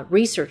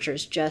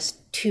researchers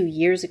just 2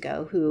 years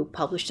ago who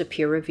published a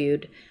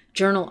peer-reviewed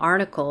journal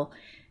article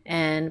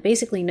and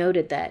basically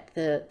noted that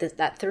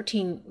that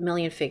 13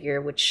 million figure,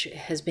 which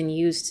has been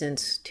used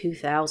since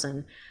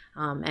 2000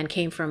 and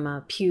came from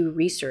a Pew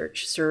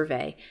Research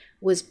survey,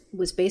 was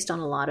based on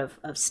a lot of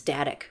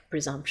static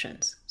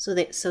presumptions. So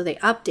they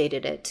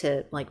updated it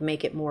to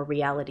make it more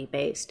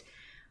reality-based.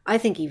 I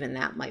think even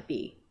that might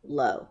be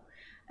low,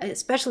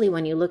 especially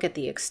when you look at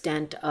the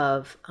extent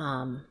of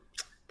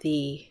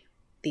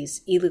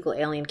these illegal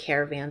alien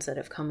caravans that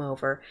have come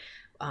over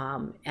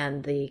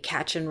and the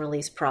catch and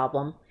release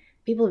problem.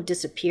 People have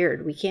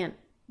disappeared. We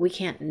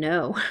can't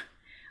know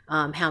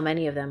how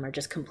many of them are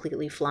just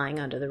completely flying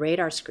under the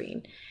radar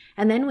screen.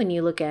 And then when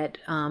you look at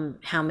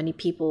how many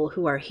people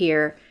who are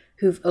here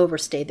who've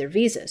overstayed their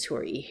visas, who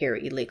are here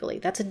illegally,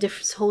 that's a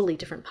totally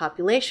different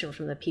population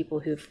from the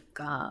people who've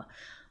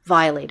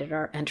violated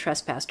and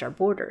trespassed our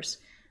borders.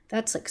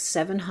 That's like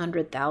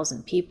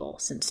 700,000 people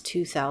since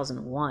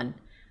 2001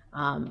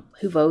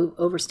 who've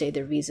overstayed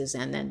their visas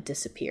and then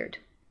disappeared.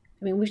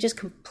 I mean, we've just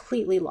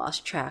completely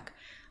lost track.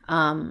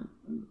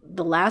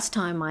 The last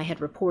time I had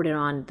reported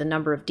on the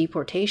number of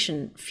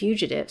deportation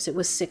fugitives, it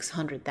was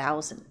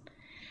 600,000.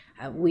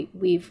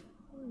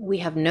 We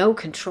have no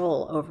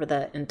control over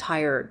the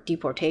entire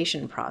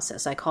deportation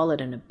process. I call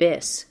it an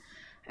abyss.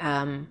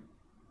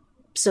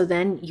 So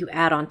then you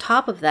add on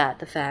top of that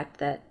the fact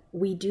that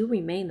we do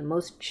remain the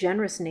most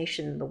generous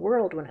nation in the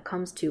world when it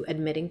comes to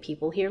admitting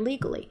people here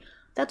legally.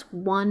 That's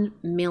 1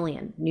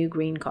 million new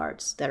green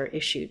cards that are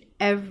issued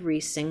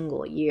every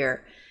single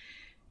year.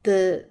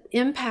 The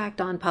impact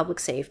on public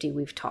safety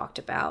we've talked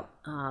about.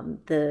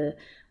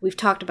 We've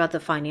talked about the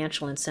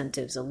financial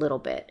incentives a little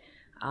bit.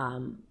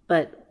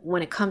 But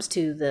when it comes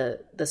to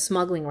the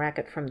smuggling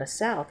racket from the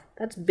south,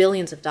 that's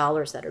billions of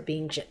dollars that are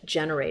being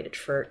generated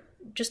for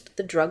just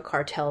the drug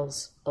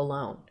cartels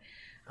alone.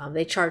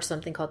 They charge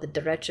something called the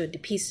derecho de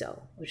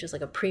piso, which is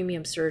like a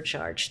premium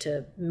surcharge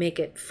to make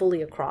it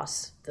fully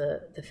across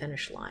the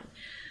finish line.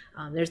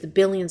 There's the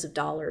billions of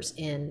dollars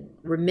in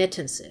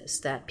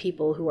remittances that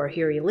people who are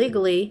here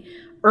illegally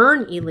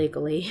earn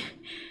illegally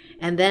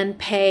and then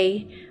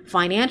pay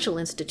financial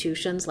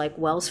institutions like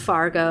Wells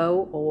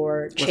Fargo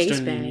or Chase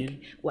Bank,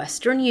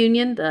 Western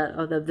Union,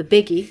 the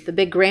biggie, the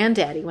big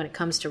granddaddy when it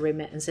comes to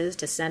remittances,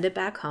 to send it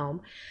back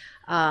home.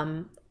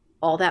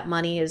 All that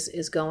money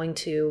is going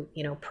to,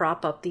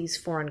 prop up these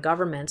foreign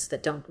governments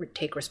that don't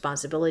take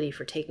responsibility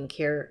for taking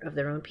care of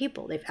their own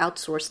people. They've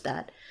outsourced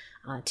that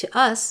to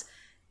us,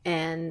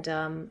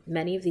 and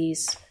many of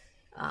these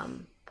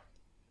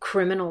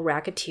criminal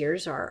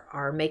racketeers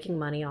are making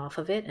money off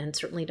of it and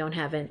certainly don't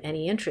have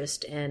any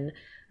interest in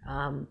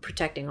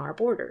protecting our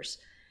borders.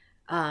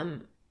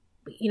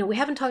 We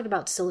haven't talked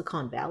about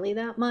Silicon Valley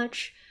that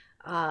much.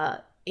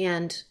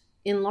 And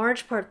in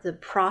large part, the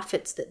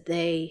profits that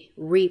they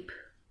reap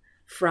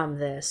from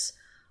this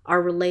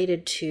are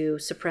related to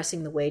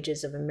suppressing the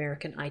wages of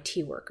American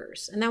IT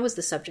workers. And that was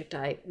the subject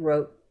I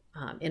wrote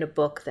in a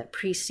book that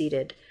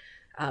preceded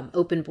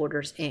Open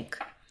Borders, Inc.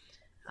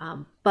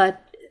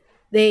 But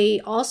they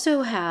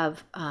also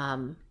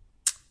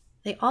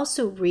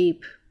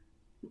reap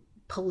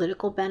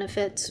political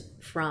benefits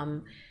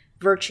from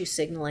virtue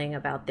signaling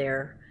about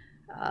their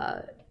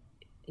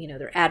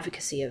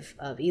advocacy of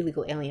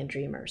illegal alien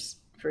dreamers,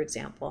 for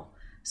example.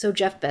 So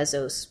Jeff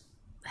Bezos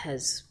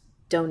has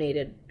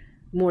donated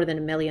more than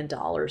 $1 million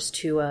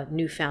to a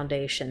new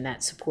foundation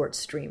that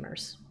supports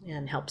dreamers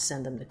and helps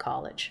send them to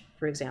college,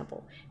 for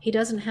example. He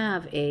doesn't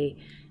have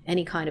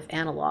any kind of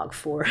analog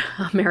for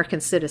American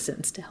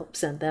citizens to help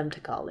send them to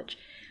college,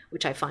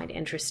 which I find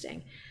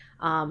interesting.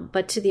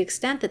 But to the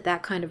extent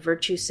that kind of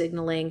virtue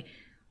signaling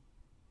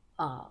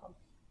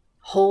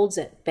holds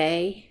at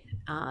bay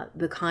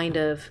the kind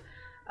of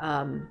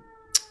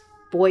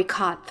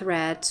boycott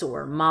threats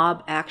or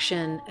mob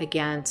action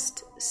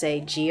against,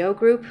 say, Geo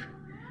Group,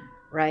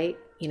 right?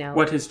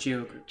 What is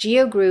Geo Group?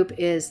 Geo Group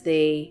is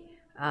the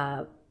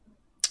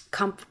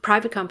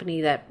private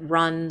company that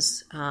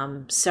runs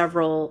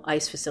several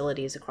ICE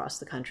facilities across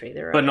the country.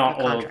 But not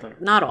all of them.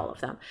 Not all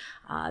of them.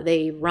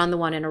 They run the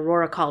one in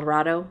Aurora,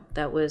 Colorado,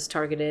 that was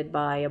targeted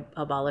by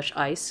Abolish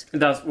ICE.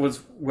 That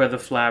was where the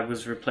flag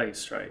was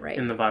replaced, right? Right.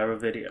 In the viral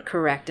video.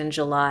 Correct. In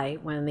July,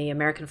 when the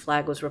American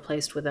flag was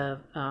replaced with a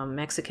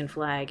Mexican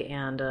flag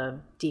and a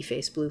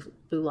defaced Blue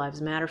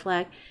Lives Matter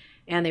flag.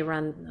 And they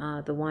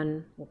run the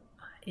one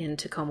in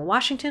Tacoma,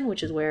 Washington,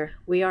 which is where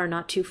we are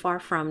not too far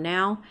from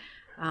now,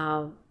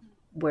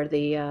 where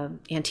the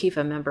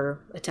Antifa member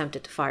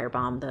attempted to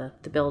firebomb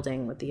the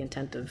building with the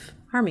intent of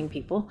harming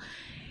people.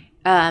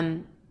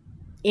 And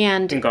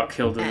got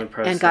killed in the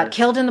process. And got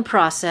killed in the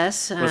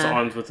process. Was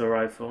armed with a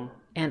rifle.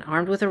 And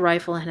armed with a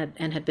rifle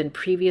and had been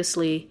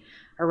previously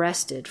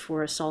arrested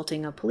for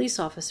assaulting a police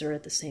officer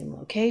at the same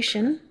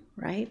location,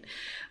 right?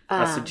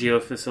 That's the Geo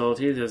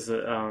facility. There's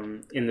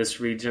in this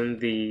region,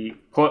 the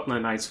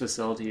Portland ICE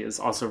facility is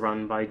also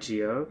run by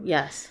Geo.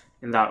 Yes.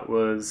 And that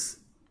was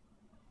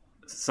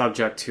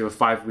subject to a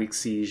 5-week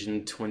siege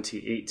in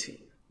 2018.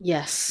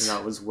 Yes. And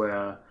that was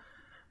where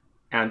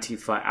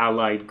Antifa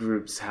allied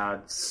groups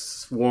had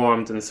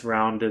swarmed and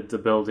surrounded the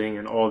building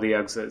and all the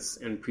exits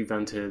and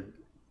prevented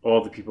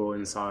all the people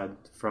inside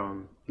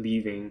from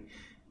leaving.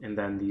 And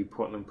then the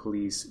Portland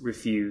police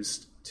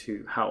refused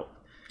to help.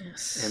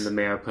 Yes. And the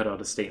mayor put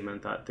out a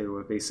statement that they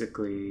were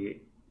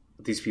basically,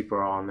 these people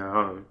are on their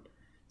own.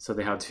 So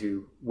they had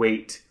to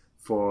wait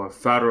for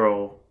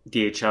federal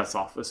DHS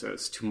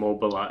officers to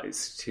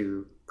mobilize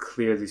to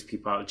clear these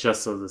people out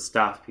just so the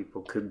staff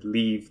people could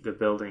leave the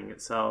building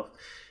itself.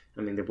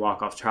 I mean, they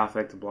block off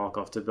traffic, they block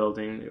off the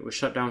building. It was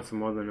shut down for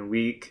more than a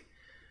week.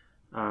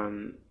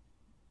 And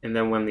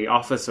then when the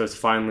officers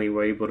finally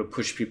were able to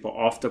push people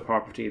off the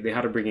property, they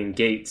had to bring in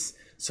gates.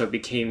 So it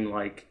became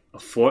like a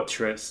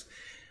fortress.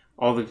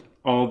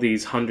 All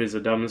these hundreds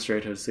of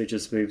demonstrators, they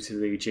just moved to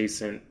the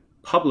adjacent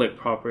public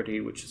property,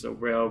 which is a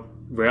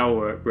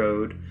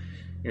railroad,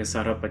 and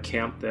set up a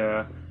camp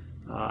there.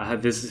 I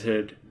had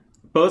visited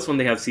both when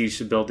they had sieged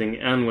the building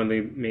and when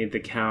they made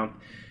the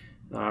camp.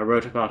 I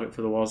wrote about it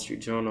for the Wall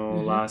Street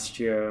Journal last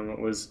year, and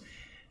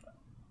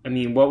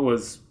what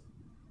was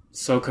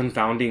so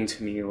confounding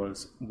to me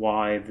was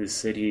why the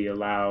city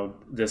allowed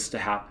this to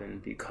happen,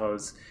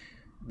 because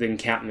the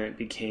encampment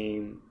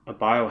became a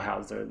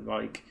biohazard.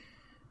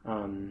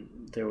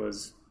 There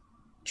was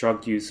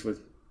drug use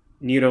with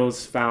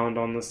needles found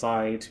on the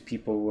site.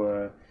 People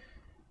were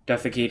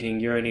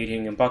defecating,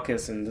 urinating in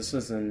buckets, and this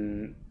was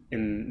in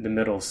the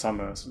middle of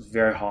summer. So it was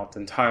very hot. The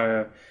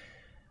entire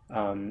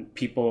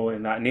people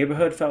in that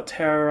neighborhood felt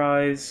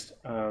terrorized.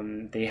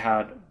 They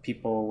had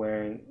people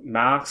wearing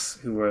masks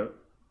who were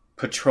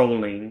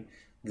patrolling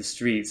the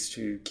streets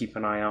to keep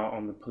an eye out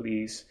on the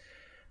police.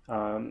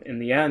 In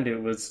the end,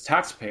 it was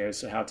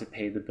taxpayers who had to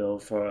pay the bill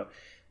for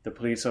the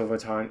police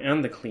overtime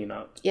and the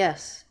cleanup.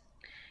 Yes,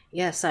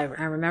 I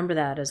remember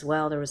that as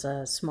well. There was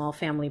a small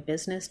family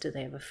business. Did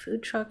they have a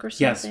food truck or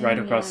something? Yes, right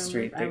across the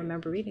street. I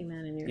remember reading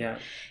that in your... Yeah.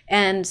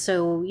 And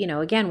so,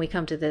 again, we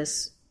come to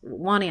this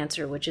one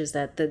answer, which is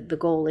that the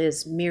goal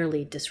is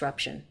merely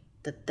disruption,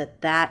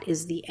 that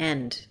is the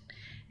end,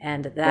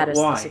 and that is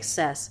the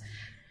success.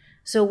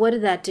 So what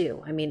did that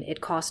do? I mean,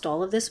 it cost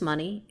all of this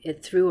money.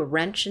 It threw a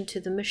wrench into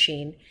the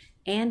machine,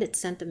 and it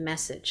sent a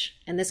message.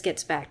 And this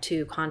gets back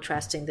to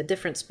contrasting the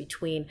difference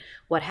between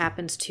what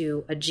happens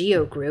to a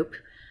Geo Group,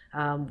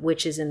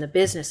 which is in the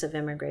business of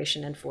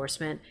immigration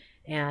enforcement,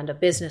 and a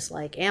business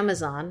like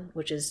Amazon,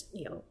 which is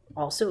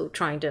also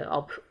trying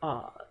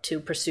to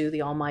pursue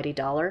the almighty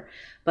dollar,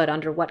 but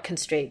under what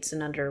constraints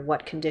and under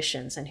what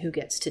conditions, and who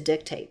gets to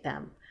dictate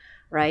them,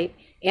 right?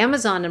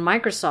 Amazon and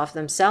Microsoft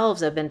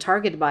themselves have been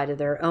targeted by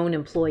their own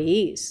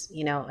employees,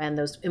 and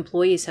those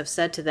employees have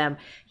said to them,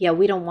 yeah,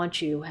 we don't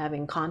want you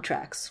having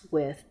contracts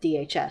with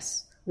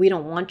DHS. We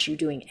don't want you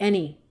doing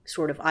any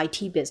sort of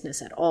IT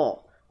business at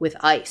all with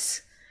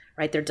ICE,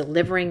 right? They're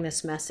delivering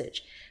this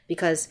message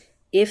because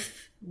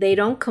if they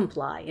don't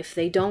comply, if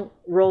they don't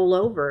roll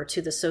over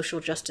to the social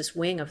justice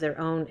wing of their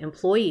own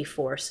employee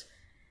force,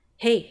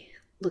 hey,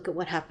 look at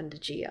what happened to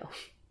Geo.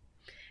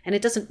 And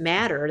it doesn't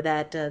matter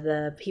that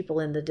the people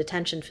in the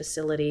detention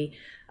facility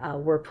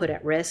were put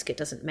at risk. It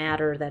doesn't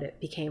matter that it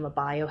became a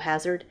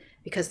biohazard,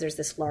 because there's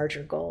this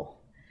larger goal.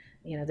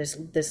 There's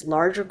this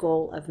larger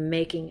goal of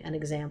making an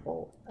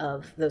example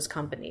of those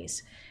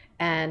companies.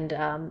 And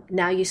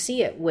now you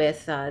see it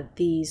with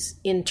these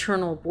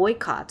internal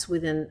boycotts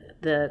within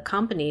the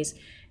companies,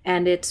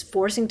 and it's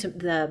forcing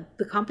the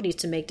companies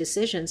to make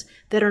decisions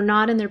that are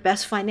not in their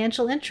best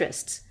financial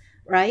interests,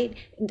 right?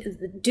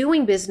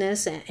 Doing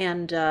business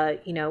and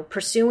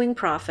pursuing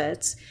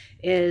profits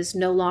is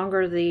no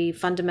longer the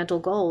fundamental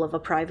goal of a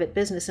private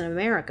business in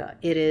America.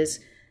 It is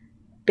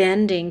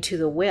bending to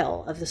the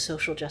will of the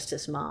social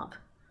justice mob.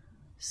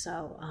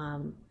 So,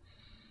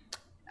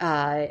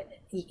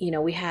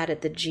 we had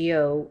at the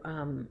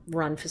Geo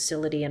run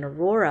facility in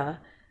Aurora,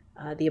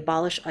 the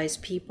Abolish ICE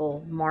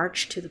people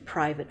marched to the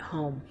private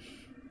home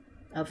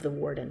of the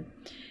warden.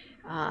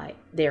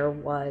 There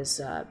was,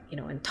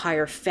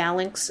 entire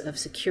phalanx of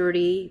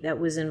security that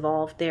was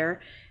involved there,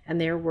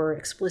 and there were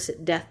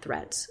explicit death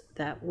threats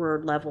that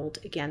were leveled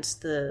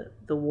against the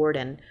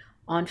warden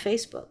on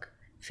Facebook.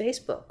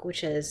 Facebook,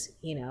 which has,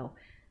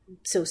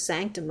 so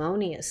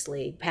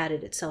sanctimoniously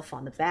patted itself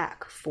on the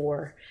back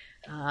for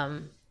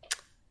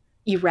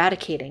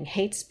eradicating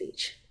hate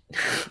speech,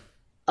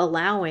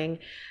 allowing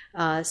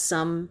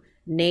some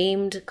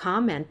named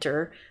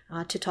commenter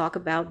to talk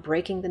about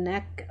breaking the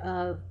neck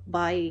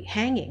by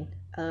hanging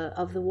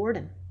of the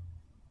warden.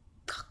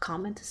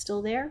 Comment is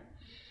still there.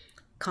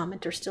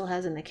 Commenter still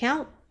has an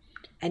account.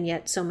 And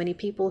yet so many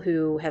people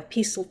who have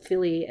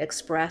peacefully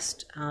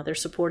expressed their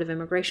support of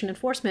immigration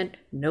enforcement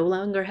no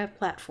longer have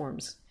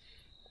platforms.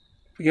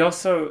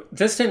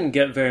 This didn't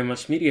get very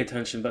much media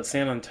attention, but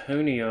San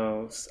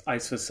Antonio's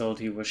ICE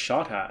facility was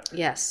shot at.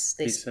 Yes.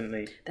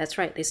 Recently. That's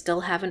right. They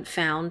still haven't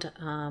found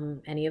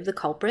any of the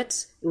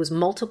culprits. It was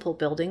multiple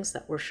buildings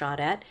that were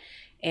shot at.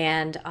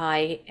 And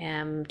I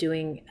am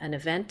doing an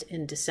event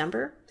in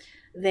December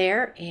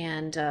there,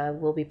 and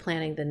we'll be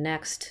planning the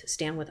next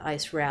Stand With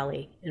ICE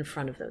rally in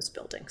front of those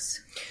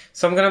buildings.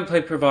 So I'm going to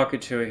play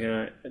provocateur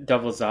here,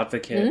 devil's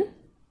advocate,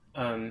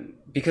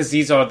 because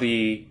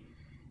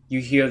you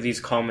hear these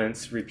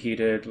comments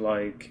repeated,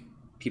 like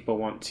people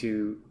want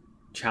to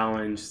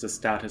challenge the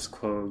status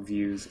quo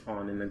views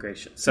on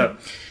immigration. So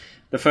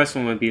the first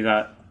one would be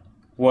that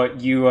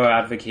what you are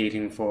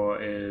advocating for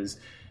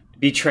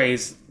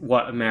betrays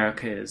what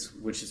America is,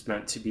 which is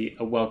meant to be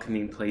a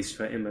welcoming place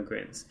for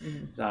immigrants,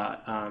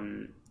 that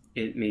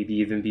it maybe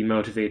even be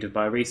motivated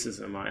by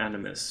racism or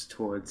animus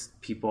towards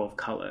people of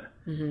color.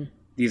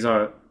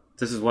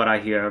 This is what I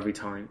hear every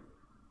time.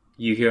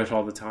 You hear it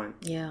all the time.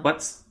 Yeah.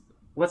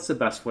 What's the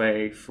best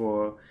way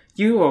for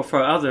you or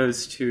for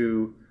others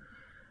to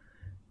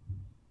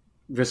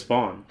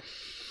respond?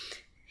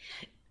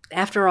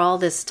 After all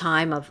this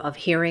time of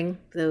hearing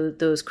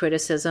those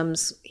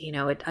criticisms,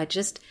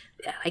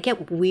 I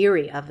get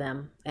weary of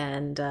them,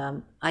 and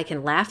I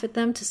can laugh at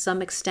them to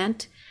some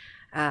extent,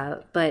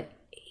 but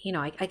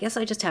I guess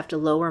I just have to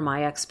lower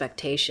my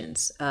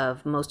expectations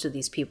of most of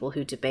these people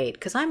who debate,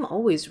 because I'm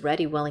always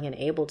ready, willing, and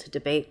able to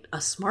debate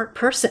a smart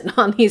person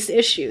on these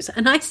issues,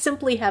 and I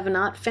simply have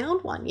not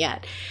found one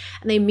yet.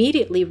 And they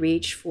immediately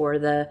reach for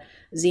the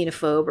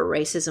xenophobe or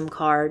racism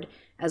card.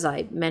 As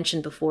I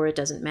mentioned before, it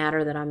doesn't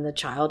matter that I'm the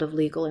child of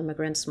legal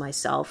immigrants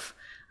myself,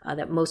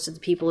 that most of the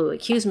people who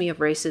accuse me of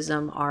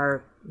racism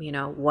are,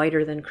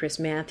 whiter than Chris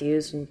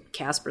Matthews and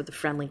Casper the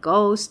Friendly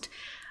Ghost.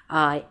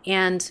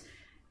 In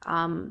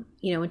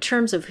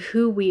terms of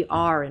who we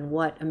are and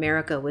what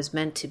America was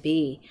meant to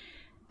be,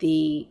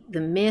 the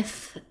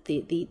myth,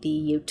 the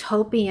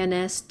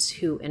utopianists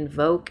who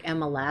invoke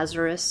Emma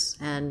Lazarus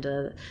and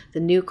the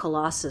New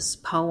Colossus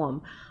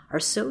poem are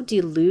so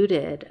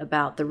deluded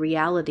about the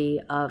reality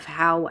of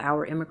how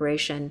our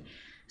immigration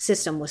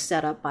system was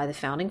set up by the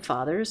Founding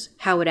Fathers,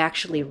 how it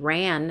actually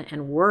ran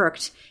and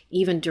worked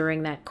even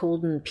during that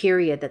golden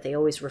period that they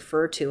always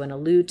refer to and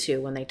allude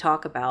to when they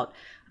talk about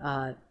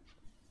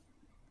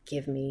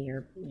give me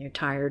you're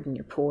tired and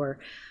you're poor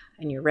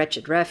and your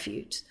wretched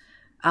refuge.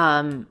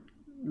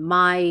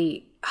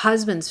 My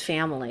husband's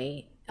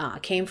family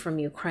came from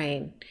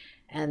Ukraine,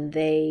 and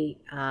they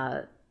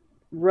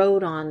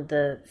rode on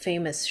the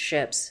famous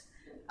ships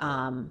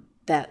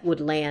that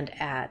would land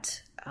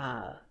at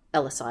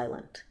Ellis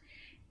Island.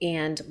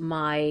 And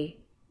my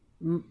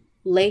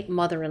late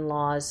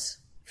mother-in-law's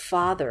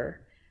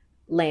father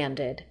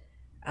landed.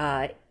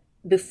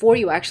 Before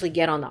you actually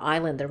get on the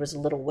island, there was a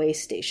little way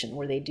station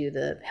where they do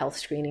the health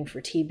screening for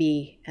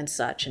TB and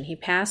such, and he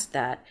passed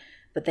that,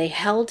 but they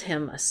held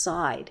him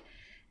aside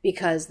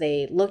because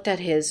they looked at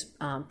his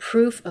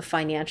proof of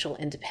financial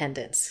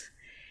independence.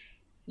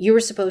 You were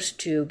supposed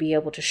to be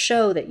able to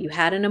show that you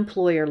had an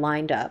employer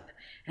lined up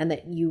and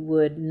that you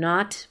would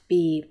not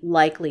be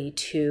likely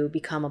to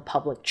become a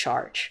public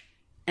charge.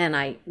 And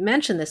I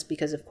mention this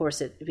because, of course,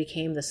 it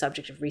became the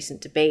subject of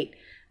recent debate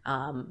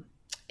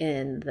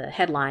in the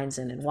headlines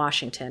and in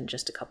Washington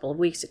just a couple of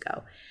weeks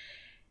ago.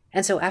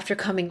 And so after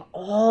coming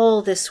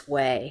all this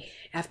way,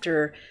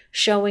 after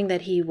showing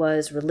that he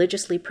was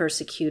religiously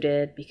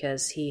persecuted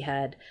because he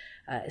had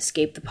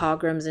escaped the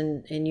pogroms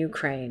in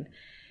Ukraine,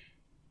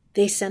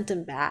 they sent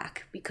him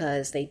back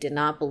because they did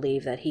not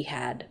believe that he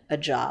had a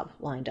job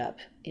lined up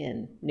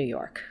in New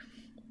York.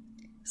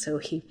 So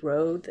he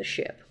rode the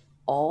ship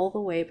all the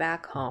way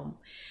back home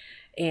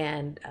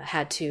and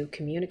had to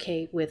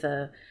communicate with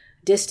a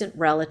distant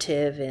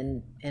relative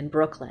in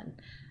Brooklyn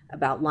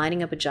about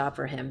lining up a job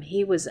for him.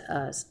 He was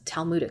a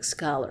Talmudic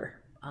scholar.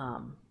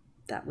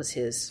 That was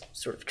his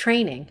sort of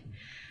training.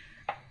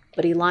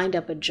 But he lined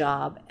up a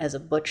job as a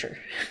butcher.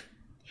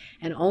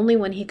 And only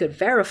when he could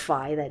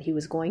verify that he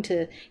was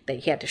that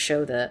he had to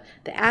show the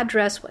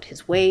address, what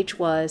his wage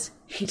was,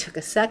 he took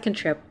a second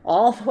trip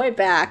all the way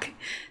back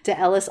to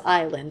Ellis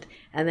Island,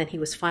 and then he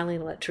was finally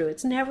let through.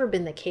 It's never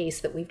been the case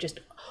that we've just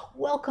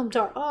welcomed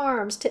our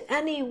arms to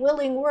any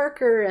willing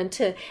worker and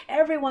to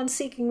everyone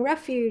seeking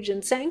refuge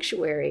and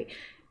sanctuary.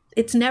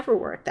 It's never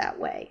worked that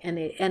way, and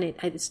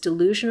it's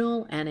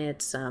delusional, and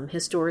it's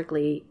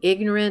historically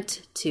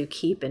ignorant to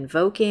keep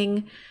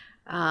invoking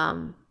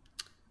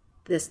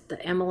the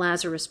Emma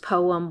Lazarus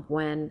poem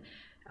when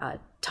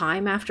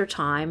time after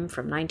time,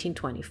 from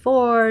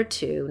 1924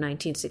 to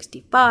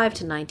 1965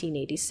 to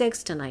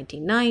 1986 to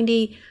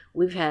 1990,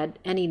 we've had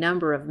any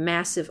number of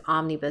massive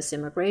omnibus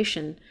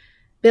immigration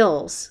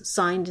bills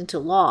signed into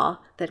law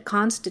that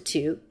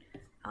constitute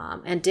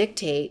and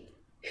dictate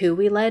who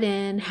we let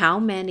in, how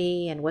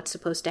many, and what's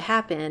supposed to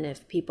happen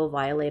if people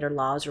violate our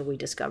laws or we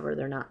discover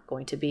they're not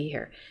going to be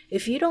here.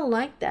 If you don't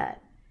like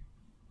that,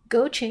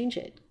 go change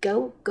it.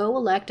 Go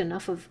elect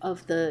enough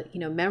of the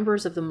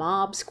members of the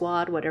mob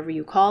squad, whatever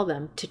you call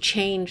them, to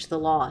change the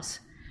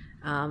laws.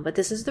 But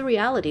this is the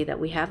reality,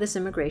 that we have this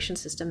immigration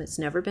system. It's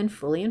never been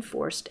fully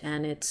enforced,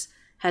 and it's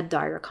had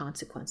dire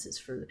consequences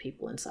for the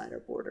people inside our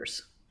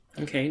borders.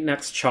 Okay,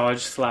 next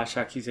charge /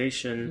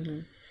 accusation.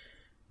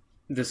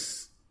 Mm-hmm.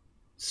 This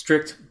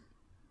strict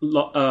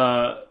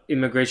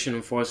immigration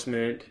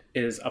enforcement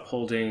is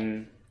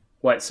upholding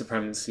white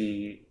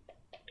supremacy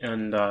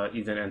and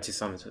even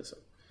anti-Semitism.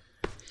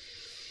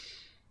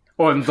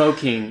 Or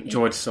invoking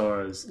George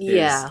Soros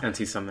is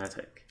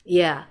anti-Semitic.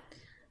 Yeah.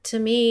 To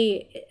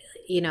me,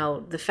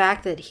 the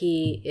fact that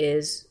he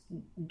is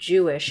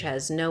Jewish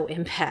has no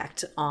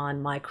impact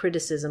on my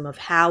criticism of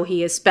how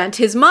he has spent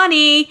his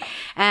money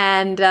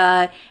and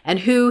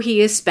who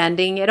he is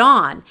spending it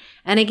on.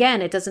 And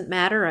again, it doesn't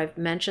matter. I've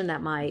mentioned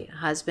that my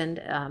husband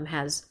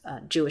has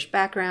a Jewish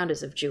background,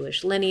 is of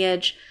Jewish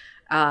lineage.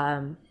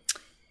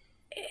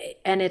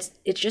 And it's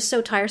just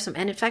so tiresome.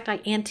 And in fact, I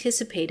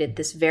anticipated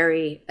this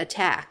very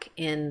attack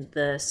in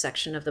the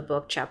section of the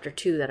book, chapter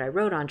 2, that I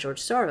wrote on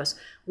George Soros,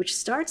 which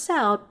starts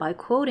out by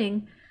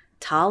quoting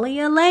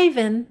Talia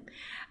Lavin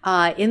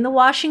in the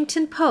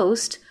Washington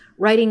Post,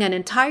 writing an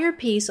entire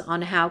piece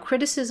on how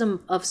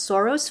criticism of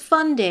Soros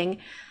funding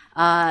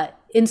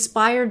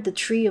inspired the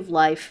Tree of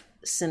Life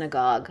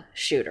synagogue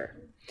shooter.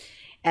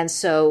 And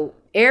so,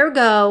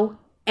 ergo,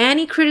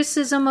 any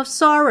criticism of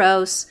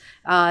Soros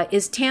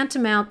is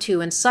tantamount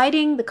to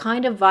inciting the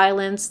kind of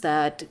violence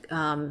that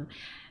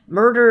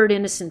murdered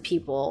innocent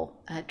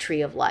people at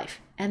Tree of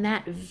Life. And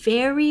that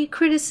very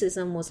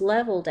criticism was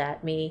leveled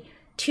at me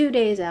 2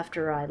 days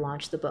after I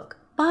launched the book.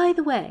 By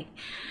the way,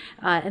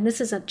 and this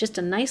is just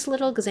a nice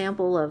little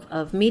example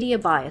of media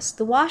bias,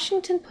 the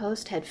Washington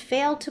Post had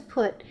failed to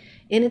put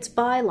in its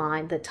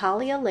byline that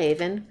Talia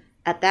Lavin,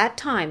 at that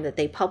time that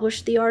they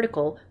published the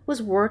article,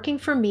 was working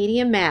for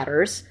Media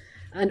Matters,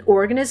 an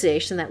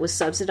organization that was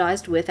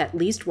subsidized with at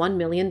least $1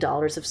 million of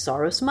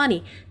Soros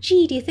money.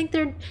 Gee, do you think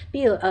there'd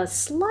be a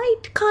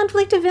slight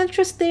conflict of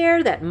interest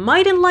there that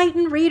might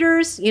enlighten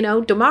readers?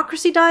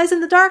 Democracy dies in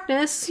the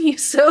darkness.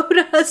 So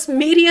does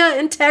media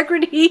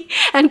integrity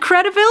and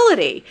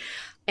credibility.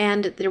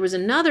 And there was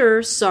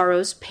another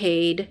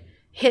Soros-paid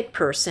hit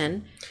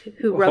person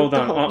who wrote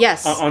the whole...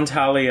 Yes. On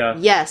Talia.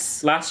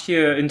 Yes. Last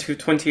year, into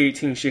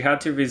 2018, she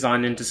had to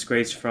resign in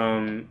disgrace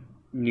from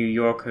New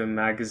Yorker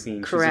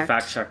magazine. Correct. She's a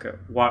fact checker.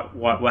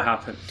 What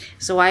happened?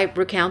 So I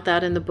recount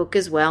that in the book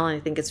as well, and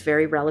I think it's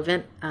very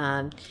relevant.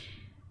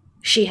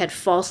 She had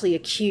falsely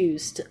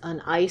accused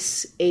an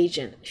ICE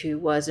agent who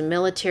was a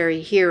military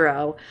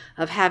hero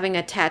of having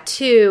a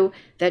tattoo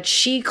that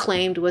she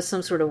claimed was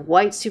some sort of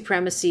white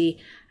supremacy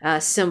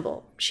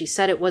symbol. She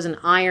said it was an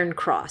iron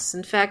cross.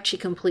 In fact, she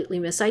completely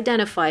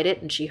misidentified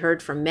it, and she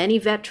heard from many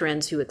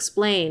veterans who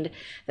explained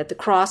that the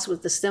cross was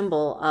the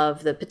symbol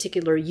of the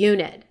particular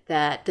unit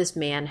that this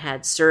man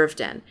had served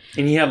in.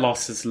 And he had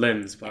lost his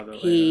limbs, by the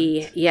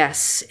way.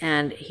 Yes,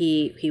 and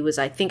he was,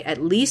 I think,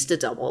 at least a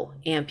double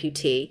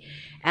amputee.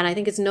 And I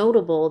think it's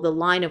notable the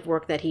line of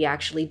work that he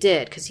actually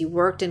did, because he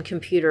worked in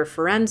computer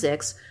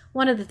forensics.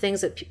 One of the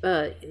things that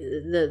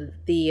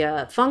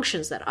the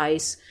functions that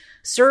ICE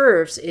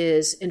serves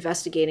is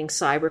investigating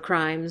cyber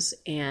crimes,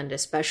 and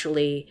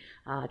especially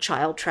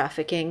child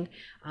trafficking,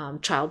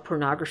 child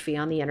pornography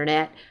on the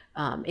internet,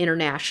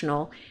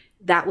 International.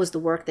 That was the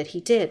work that he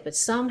did. But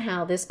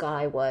somehow this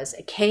guy was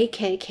a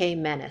KKK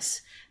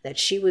menace that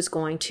she was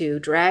going to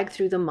drag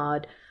through the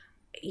mud.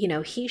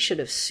 He should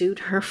have sued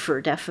her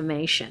for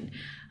defamation.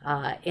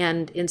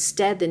 And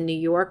instead, the New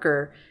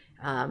Yorker,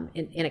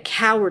 in a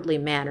cowardly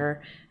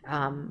manner,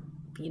 had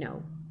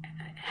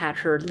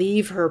her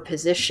leave her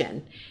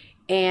position.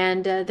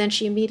 And then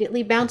she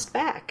immediately bounced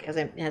back, as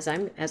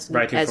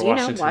you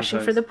know, watching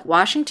for the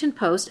Washington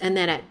Post. And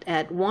then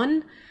at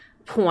one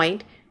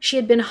point, she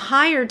had been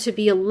hired to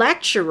be a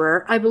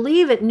lecturer, I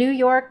believe, at New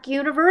York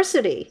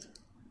University.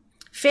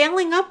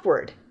 Failing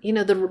upward,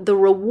 the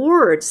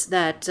rewards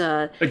that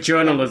a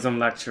journalism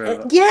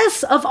lecturer.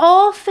 Yes, of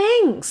all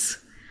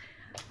things,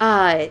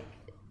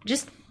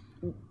 just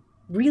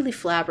really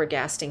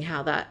flabbergasting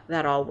how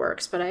that all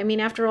works. But I mean,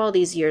 after all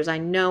these years, I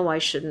know I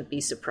shouldn't be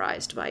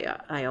surprised by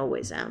I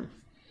always am.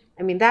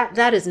 I mean,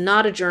 that is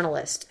not a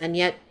journalist, and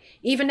yet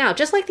even now,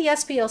 just like the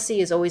SPLC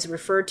is always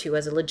referred to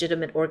as a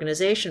legitimate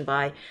organization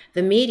by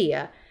the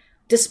media,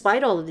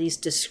 despite all of these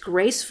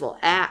disgraceful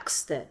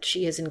acts that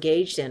she has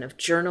engaged in of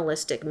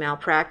journalistic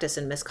malpractice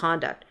and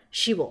misconduct,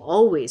 she will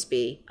always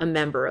be a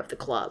member of the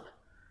club.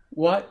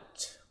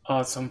 What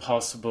are some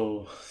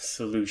possible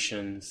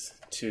solutions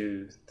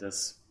to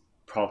this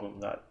problem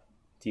that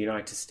the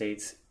United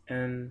States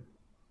and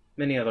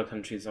many other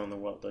countries around the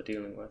world are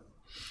dealing with?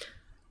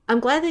 I'm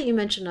glad that you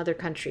mentioned other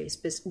countries,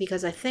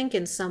 because I think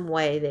in some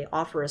way they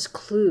offer us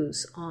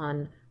clues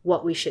on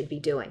what we should be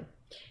doing.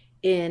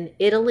 In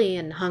Italy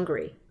and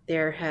Hungary,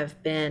 there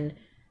have been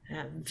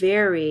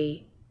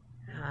very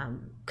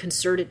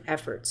concerted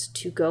efforts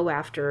to go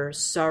after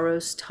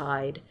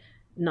Soros-tied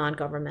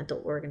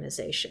non-governmental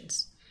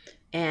organizations.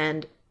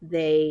 And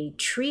they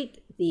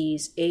treat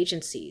these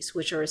agencies,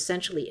 which are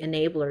essentially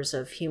enablers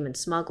of human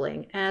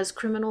smuggling, as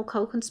criminal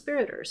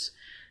co-conspirators.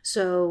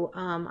 So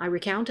I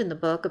recount in the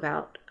book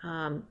about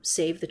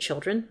Save the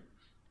Children,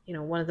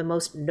 one of the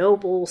most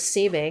noble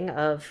seeming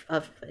of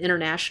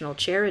international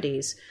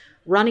charities,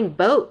 running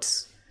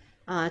boats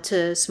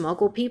to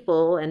smuggle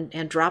people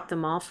and drop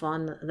them off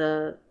on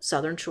the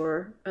southern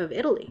shore of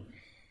Italy.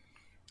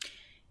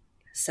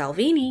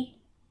 Salvini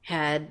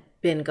had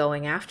been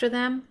going after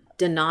them,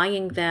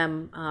 denying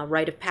them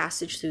right of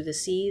passage through the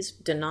seas,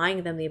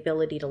 denying them the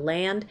ability to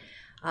land,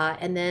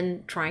 and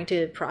then trying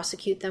to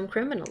prosecute them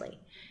criminally.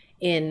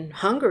 In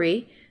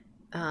Hungary,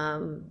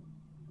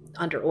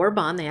 under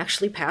Orban, they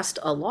actually passed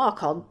a law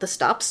called the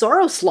Stop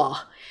Soros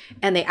Law,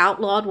 and they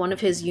outlawed one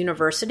of his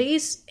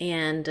universities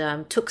and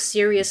took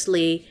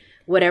seriously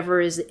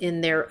whatever is in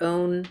their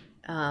own,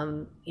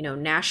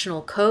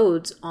 national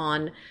codes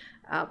on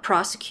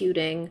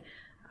prosecuting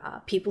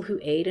people who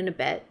aid and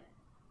abet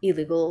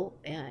illegal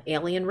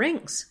alien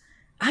rings.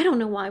 I don't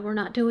know why we're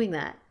not doing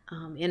that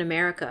in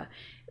America.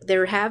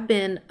 There have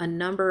been a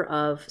number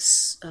of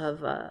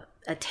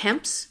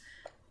attempts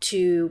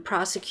to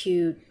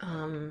prosecute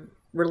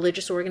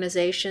religious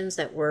organizations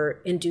that were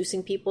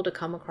inducing people to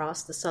come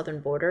across the southern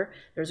border.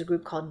 There's a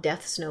group called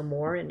Deaths No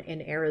More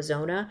in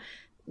Arizona.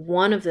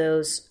 One of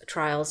those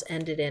trials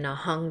ended in a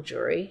hung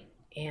jury,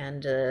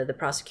 and the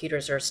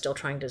prosecutors are still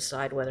trying to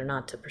decide whether or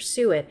not to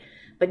pursue it.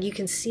 But you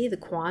can see the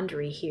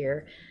quandary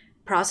here.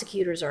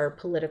 Prosecutors are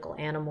political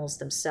animals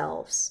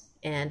themselves,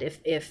 and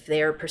if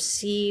they're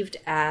perceived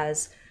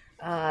as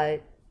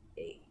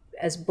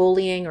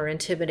bullying or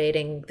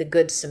intimidating the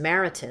Good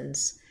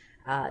Samaritans,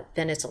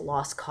 then it's a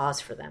lost cause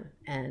for them.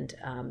 And,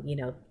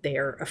 they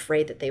are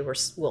afraid that they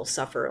will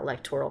suffer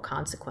electoral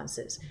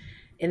consequences.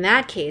 In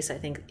that case, I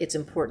think it's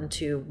important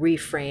to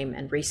reframe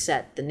and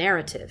reset the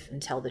narrative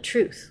and tell the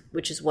truth,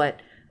 which is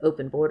what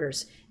Open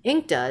Borders,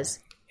 Inc. does.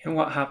 And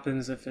what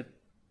happens if a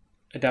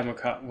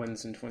Democrat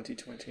wins in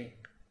 2020?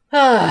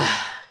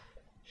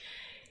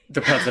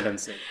 The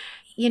presidency.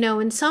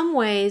 In some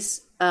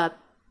ways,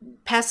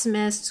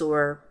 pessimists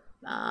or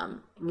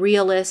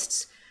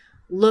realists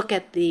look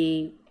at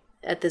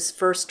this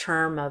first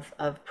term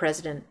of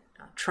President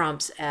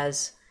Trump's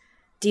as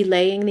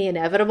delaying the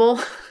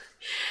inevitable.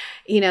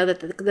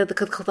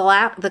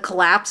 That the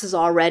collapse is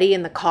already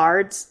in the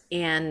cards,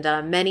 and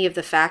many of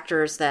the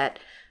factors that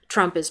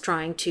Trump is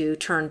trying to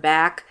turn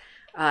back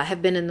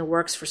have been in the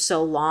works for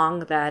so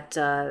long that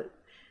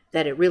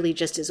it really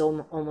just is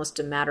almost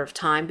a matter of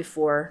time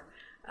before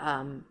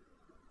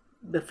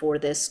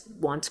this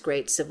once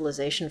great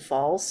civilization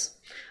falls.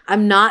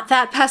 I'm not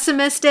that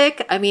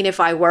pessimistic. I mean, if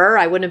I were,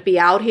 I wouldn't be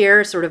out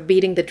here sort of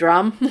beating the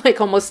drum, like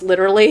almost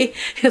literally,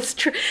 it's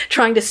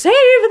trying to save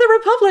the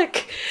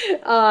republic.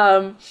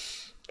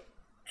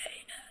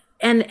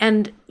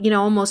 And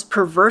almost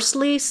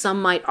perversely,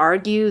 some might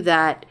argue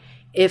that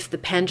if the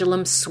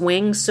pendulum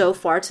swings so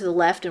far to the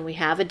left and we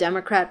have a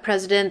Democrat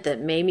president, that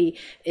maybe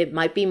it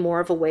might be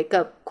more of a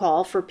wake-up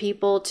call for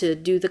people to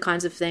do the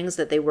kinds of things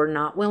that they were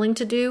not willing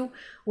to do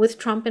with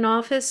Trump in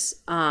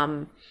office.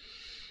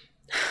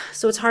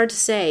 So it's hard to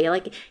say.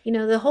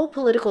 The whole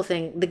political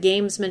thing, the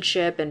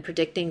gamesmanship and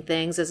predicting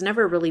things has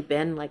never really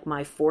been like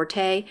my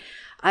forte.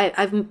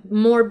 I've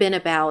more been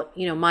about,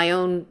 my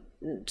own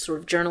sort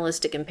of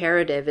journalistic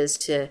imperative is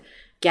to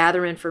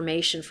gather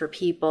information for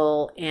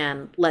people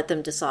and let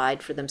them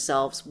decide for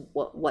themselves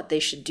what they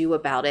should do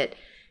about it.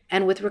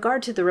 And with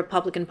regard to the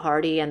Republican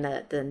Party and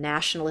the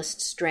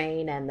nationalist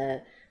strain and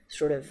the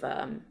sort of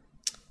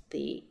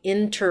the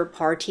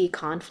inter-party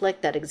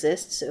conflict that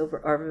exists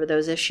over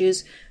those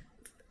issues,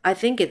 I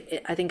think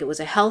it was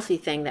a healthy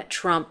thing that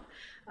Trump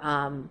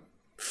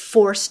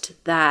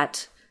forced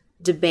that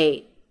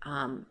debate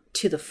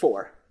to the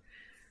fore.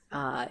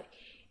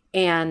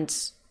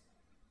 And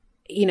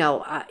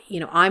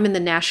I'm in the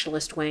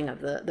nationalist wing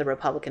of the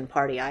Republican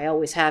Party. I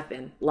always have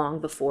been, long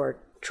before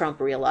Trump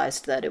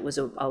realized that it was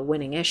a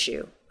winning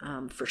issue,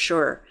 for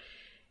sure.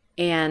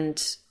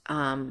 And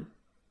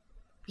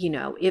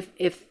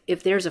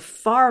if there's a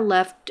far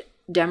left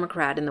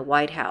Democrat in the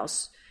White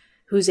House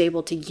who's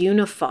able to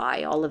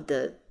unify all of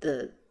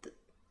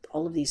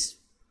all of these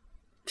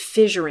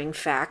fissuring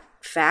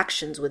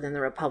factions within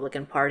the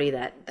Republican Party,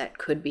 that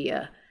could be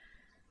a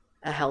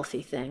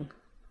healthy thing.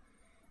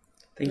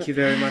 Thank you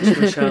very much,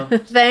 Michelle.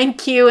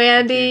 Thank you,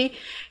 Andy.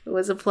 It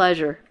was a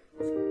pleasure.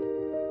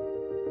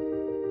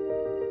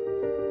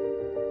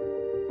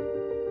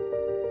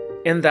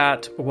 And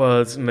that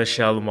was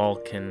Michelle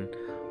Malkin,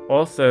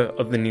 author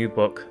of the new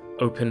book,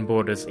 Open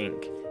Borders,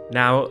 Inc.,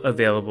 now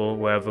available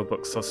wherever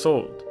books are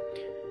sold.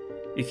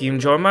 If you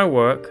enjoy my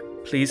work,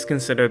 please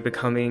consider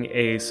becoming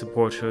a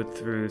supporter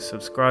through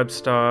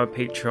Subscribestar,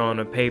 Patreon,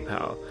 or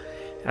PayPal.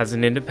 As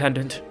an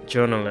independent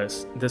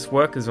journalist, this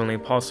work is only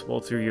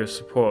possible through your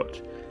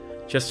support.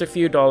 Just a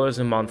few dollars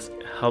a month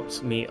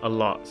helps me a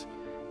lot.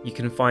 You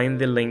can find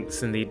the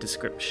links in the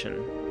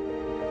description.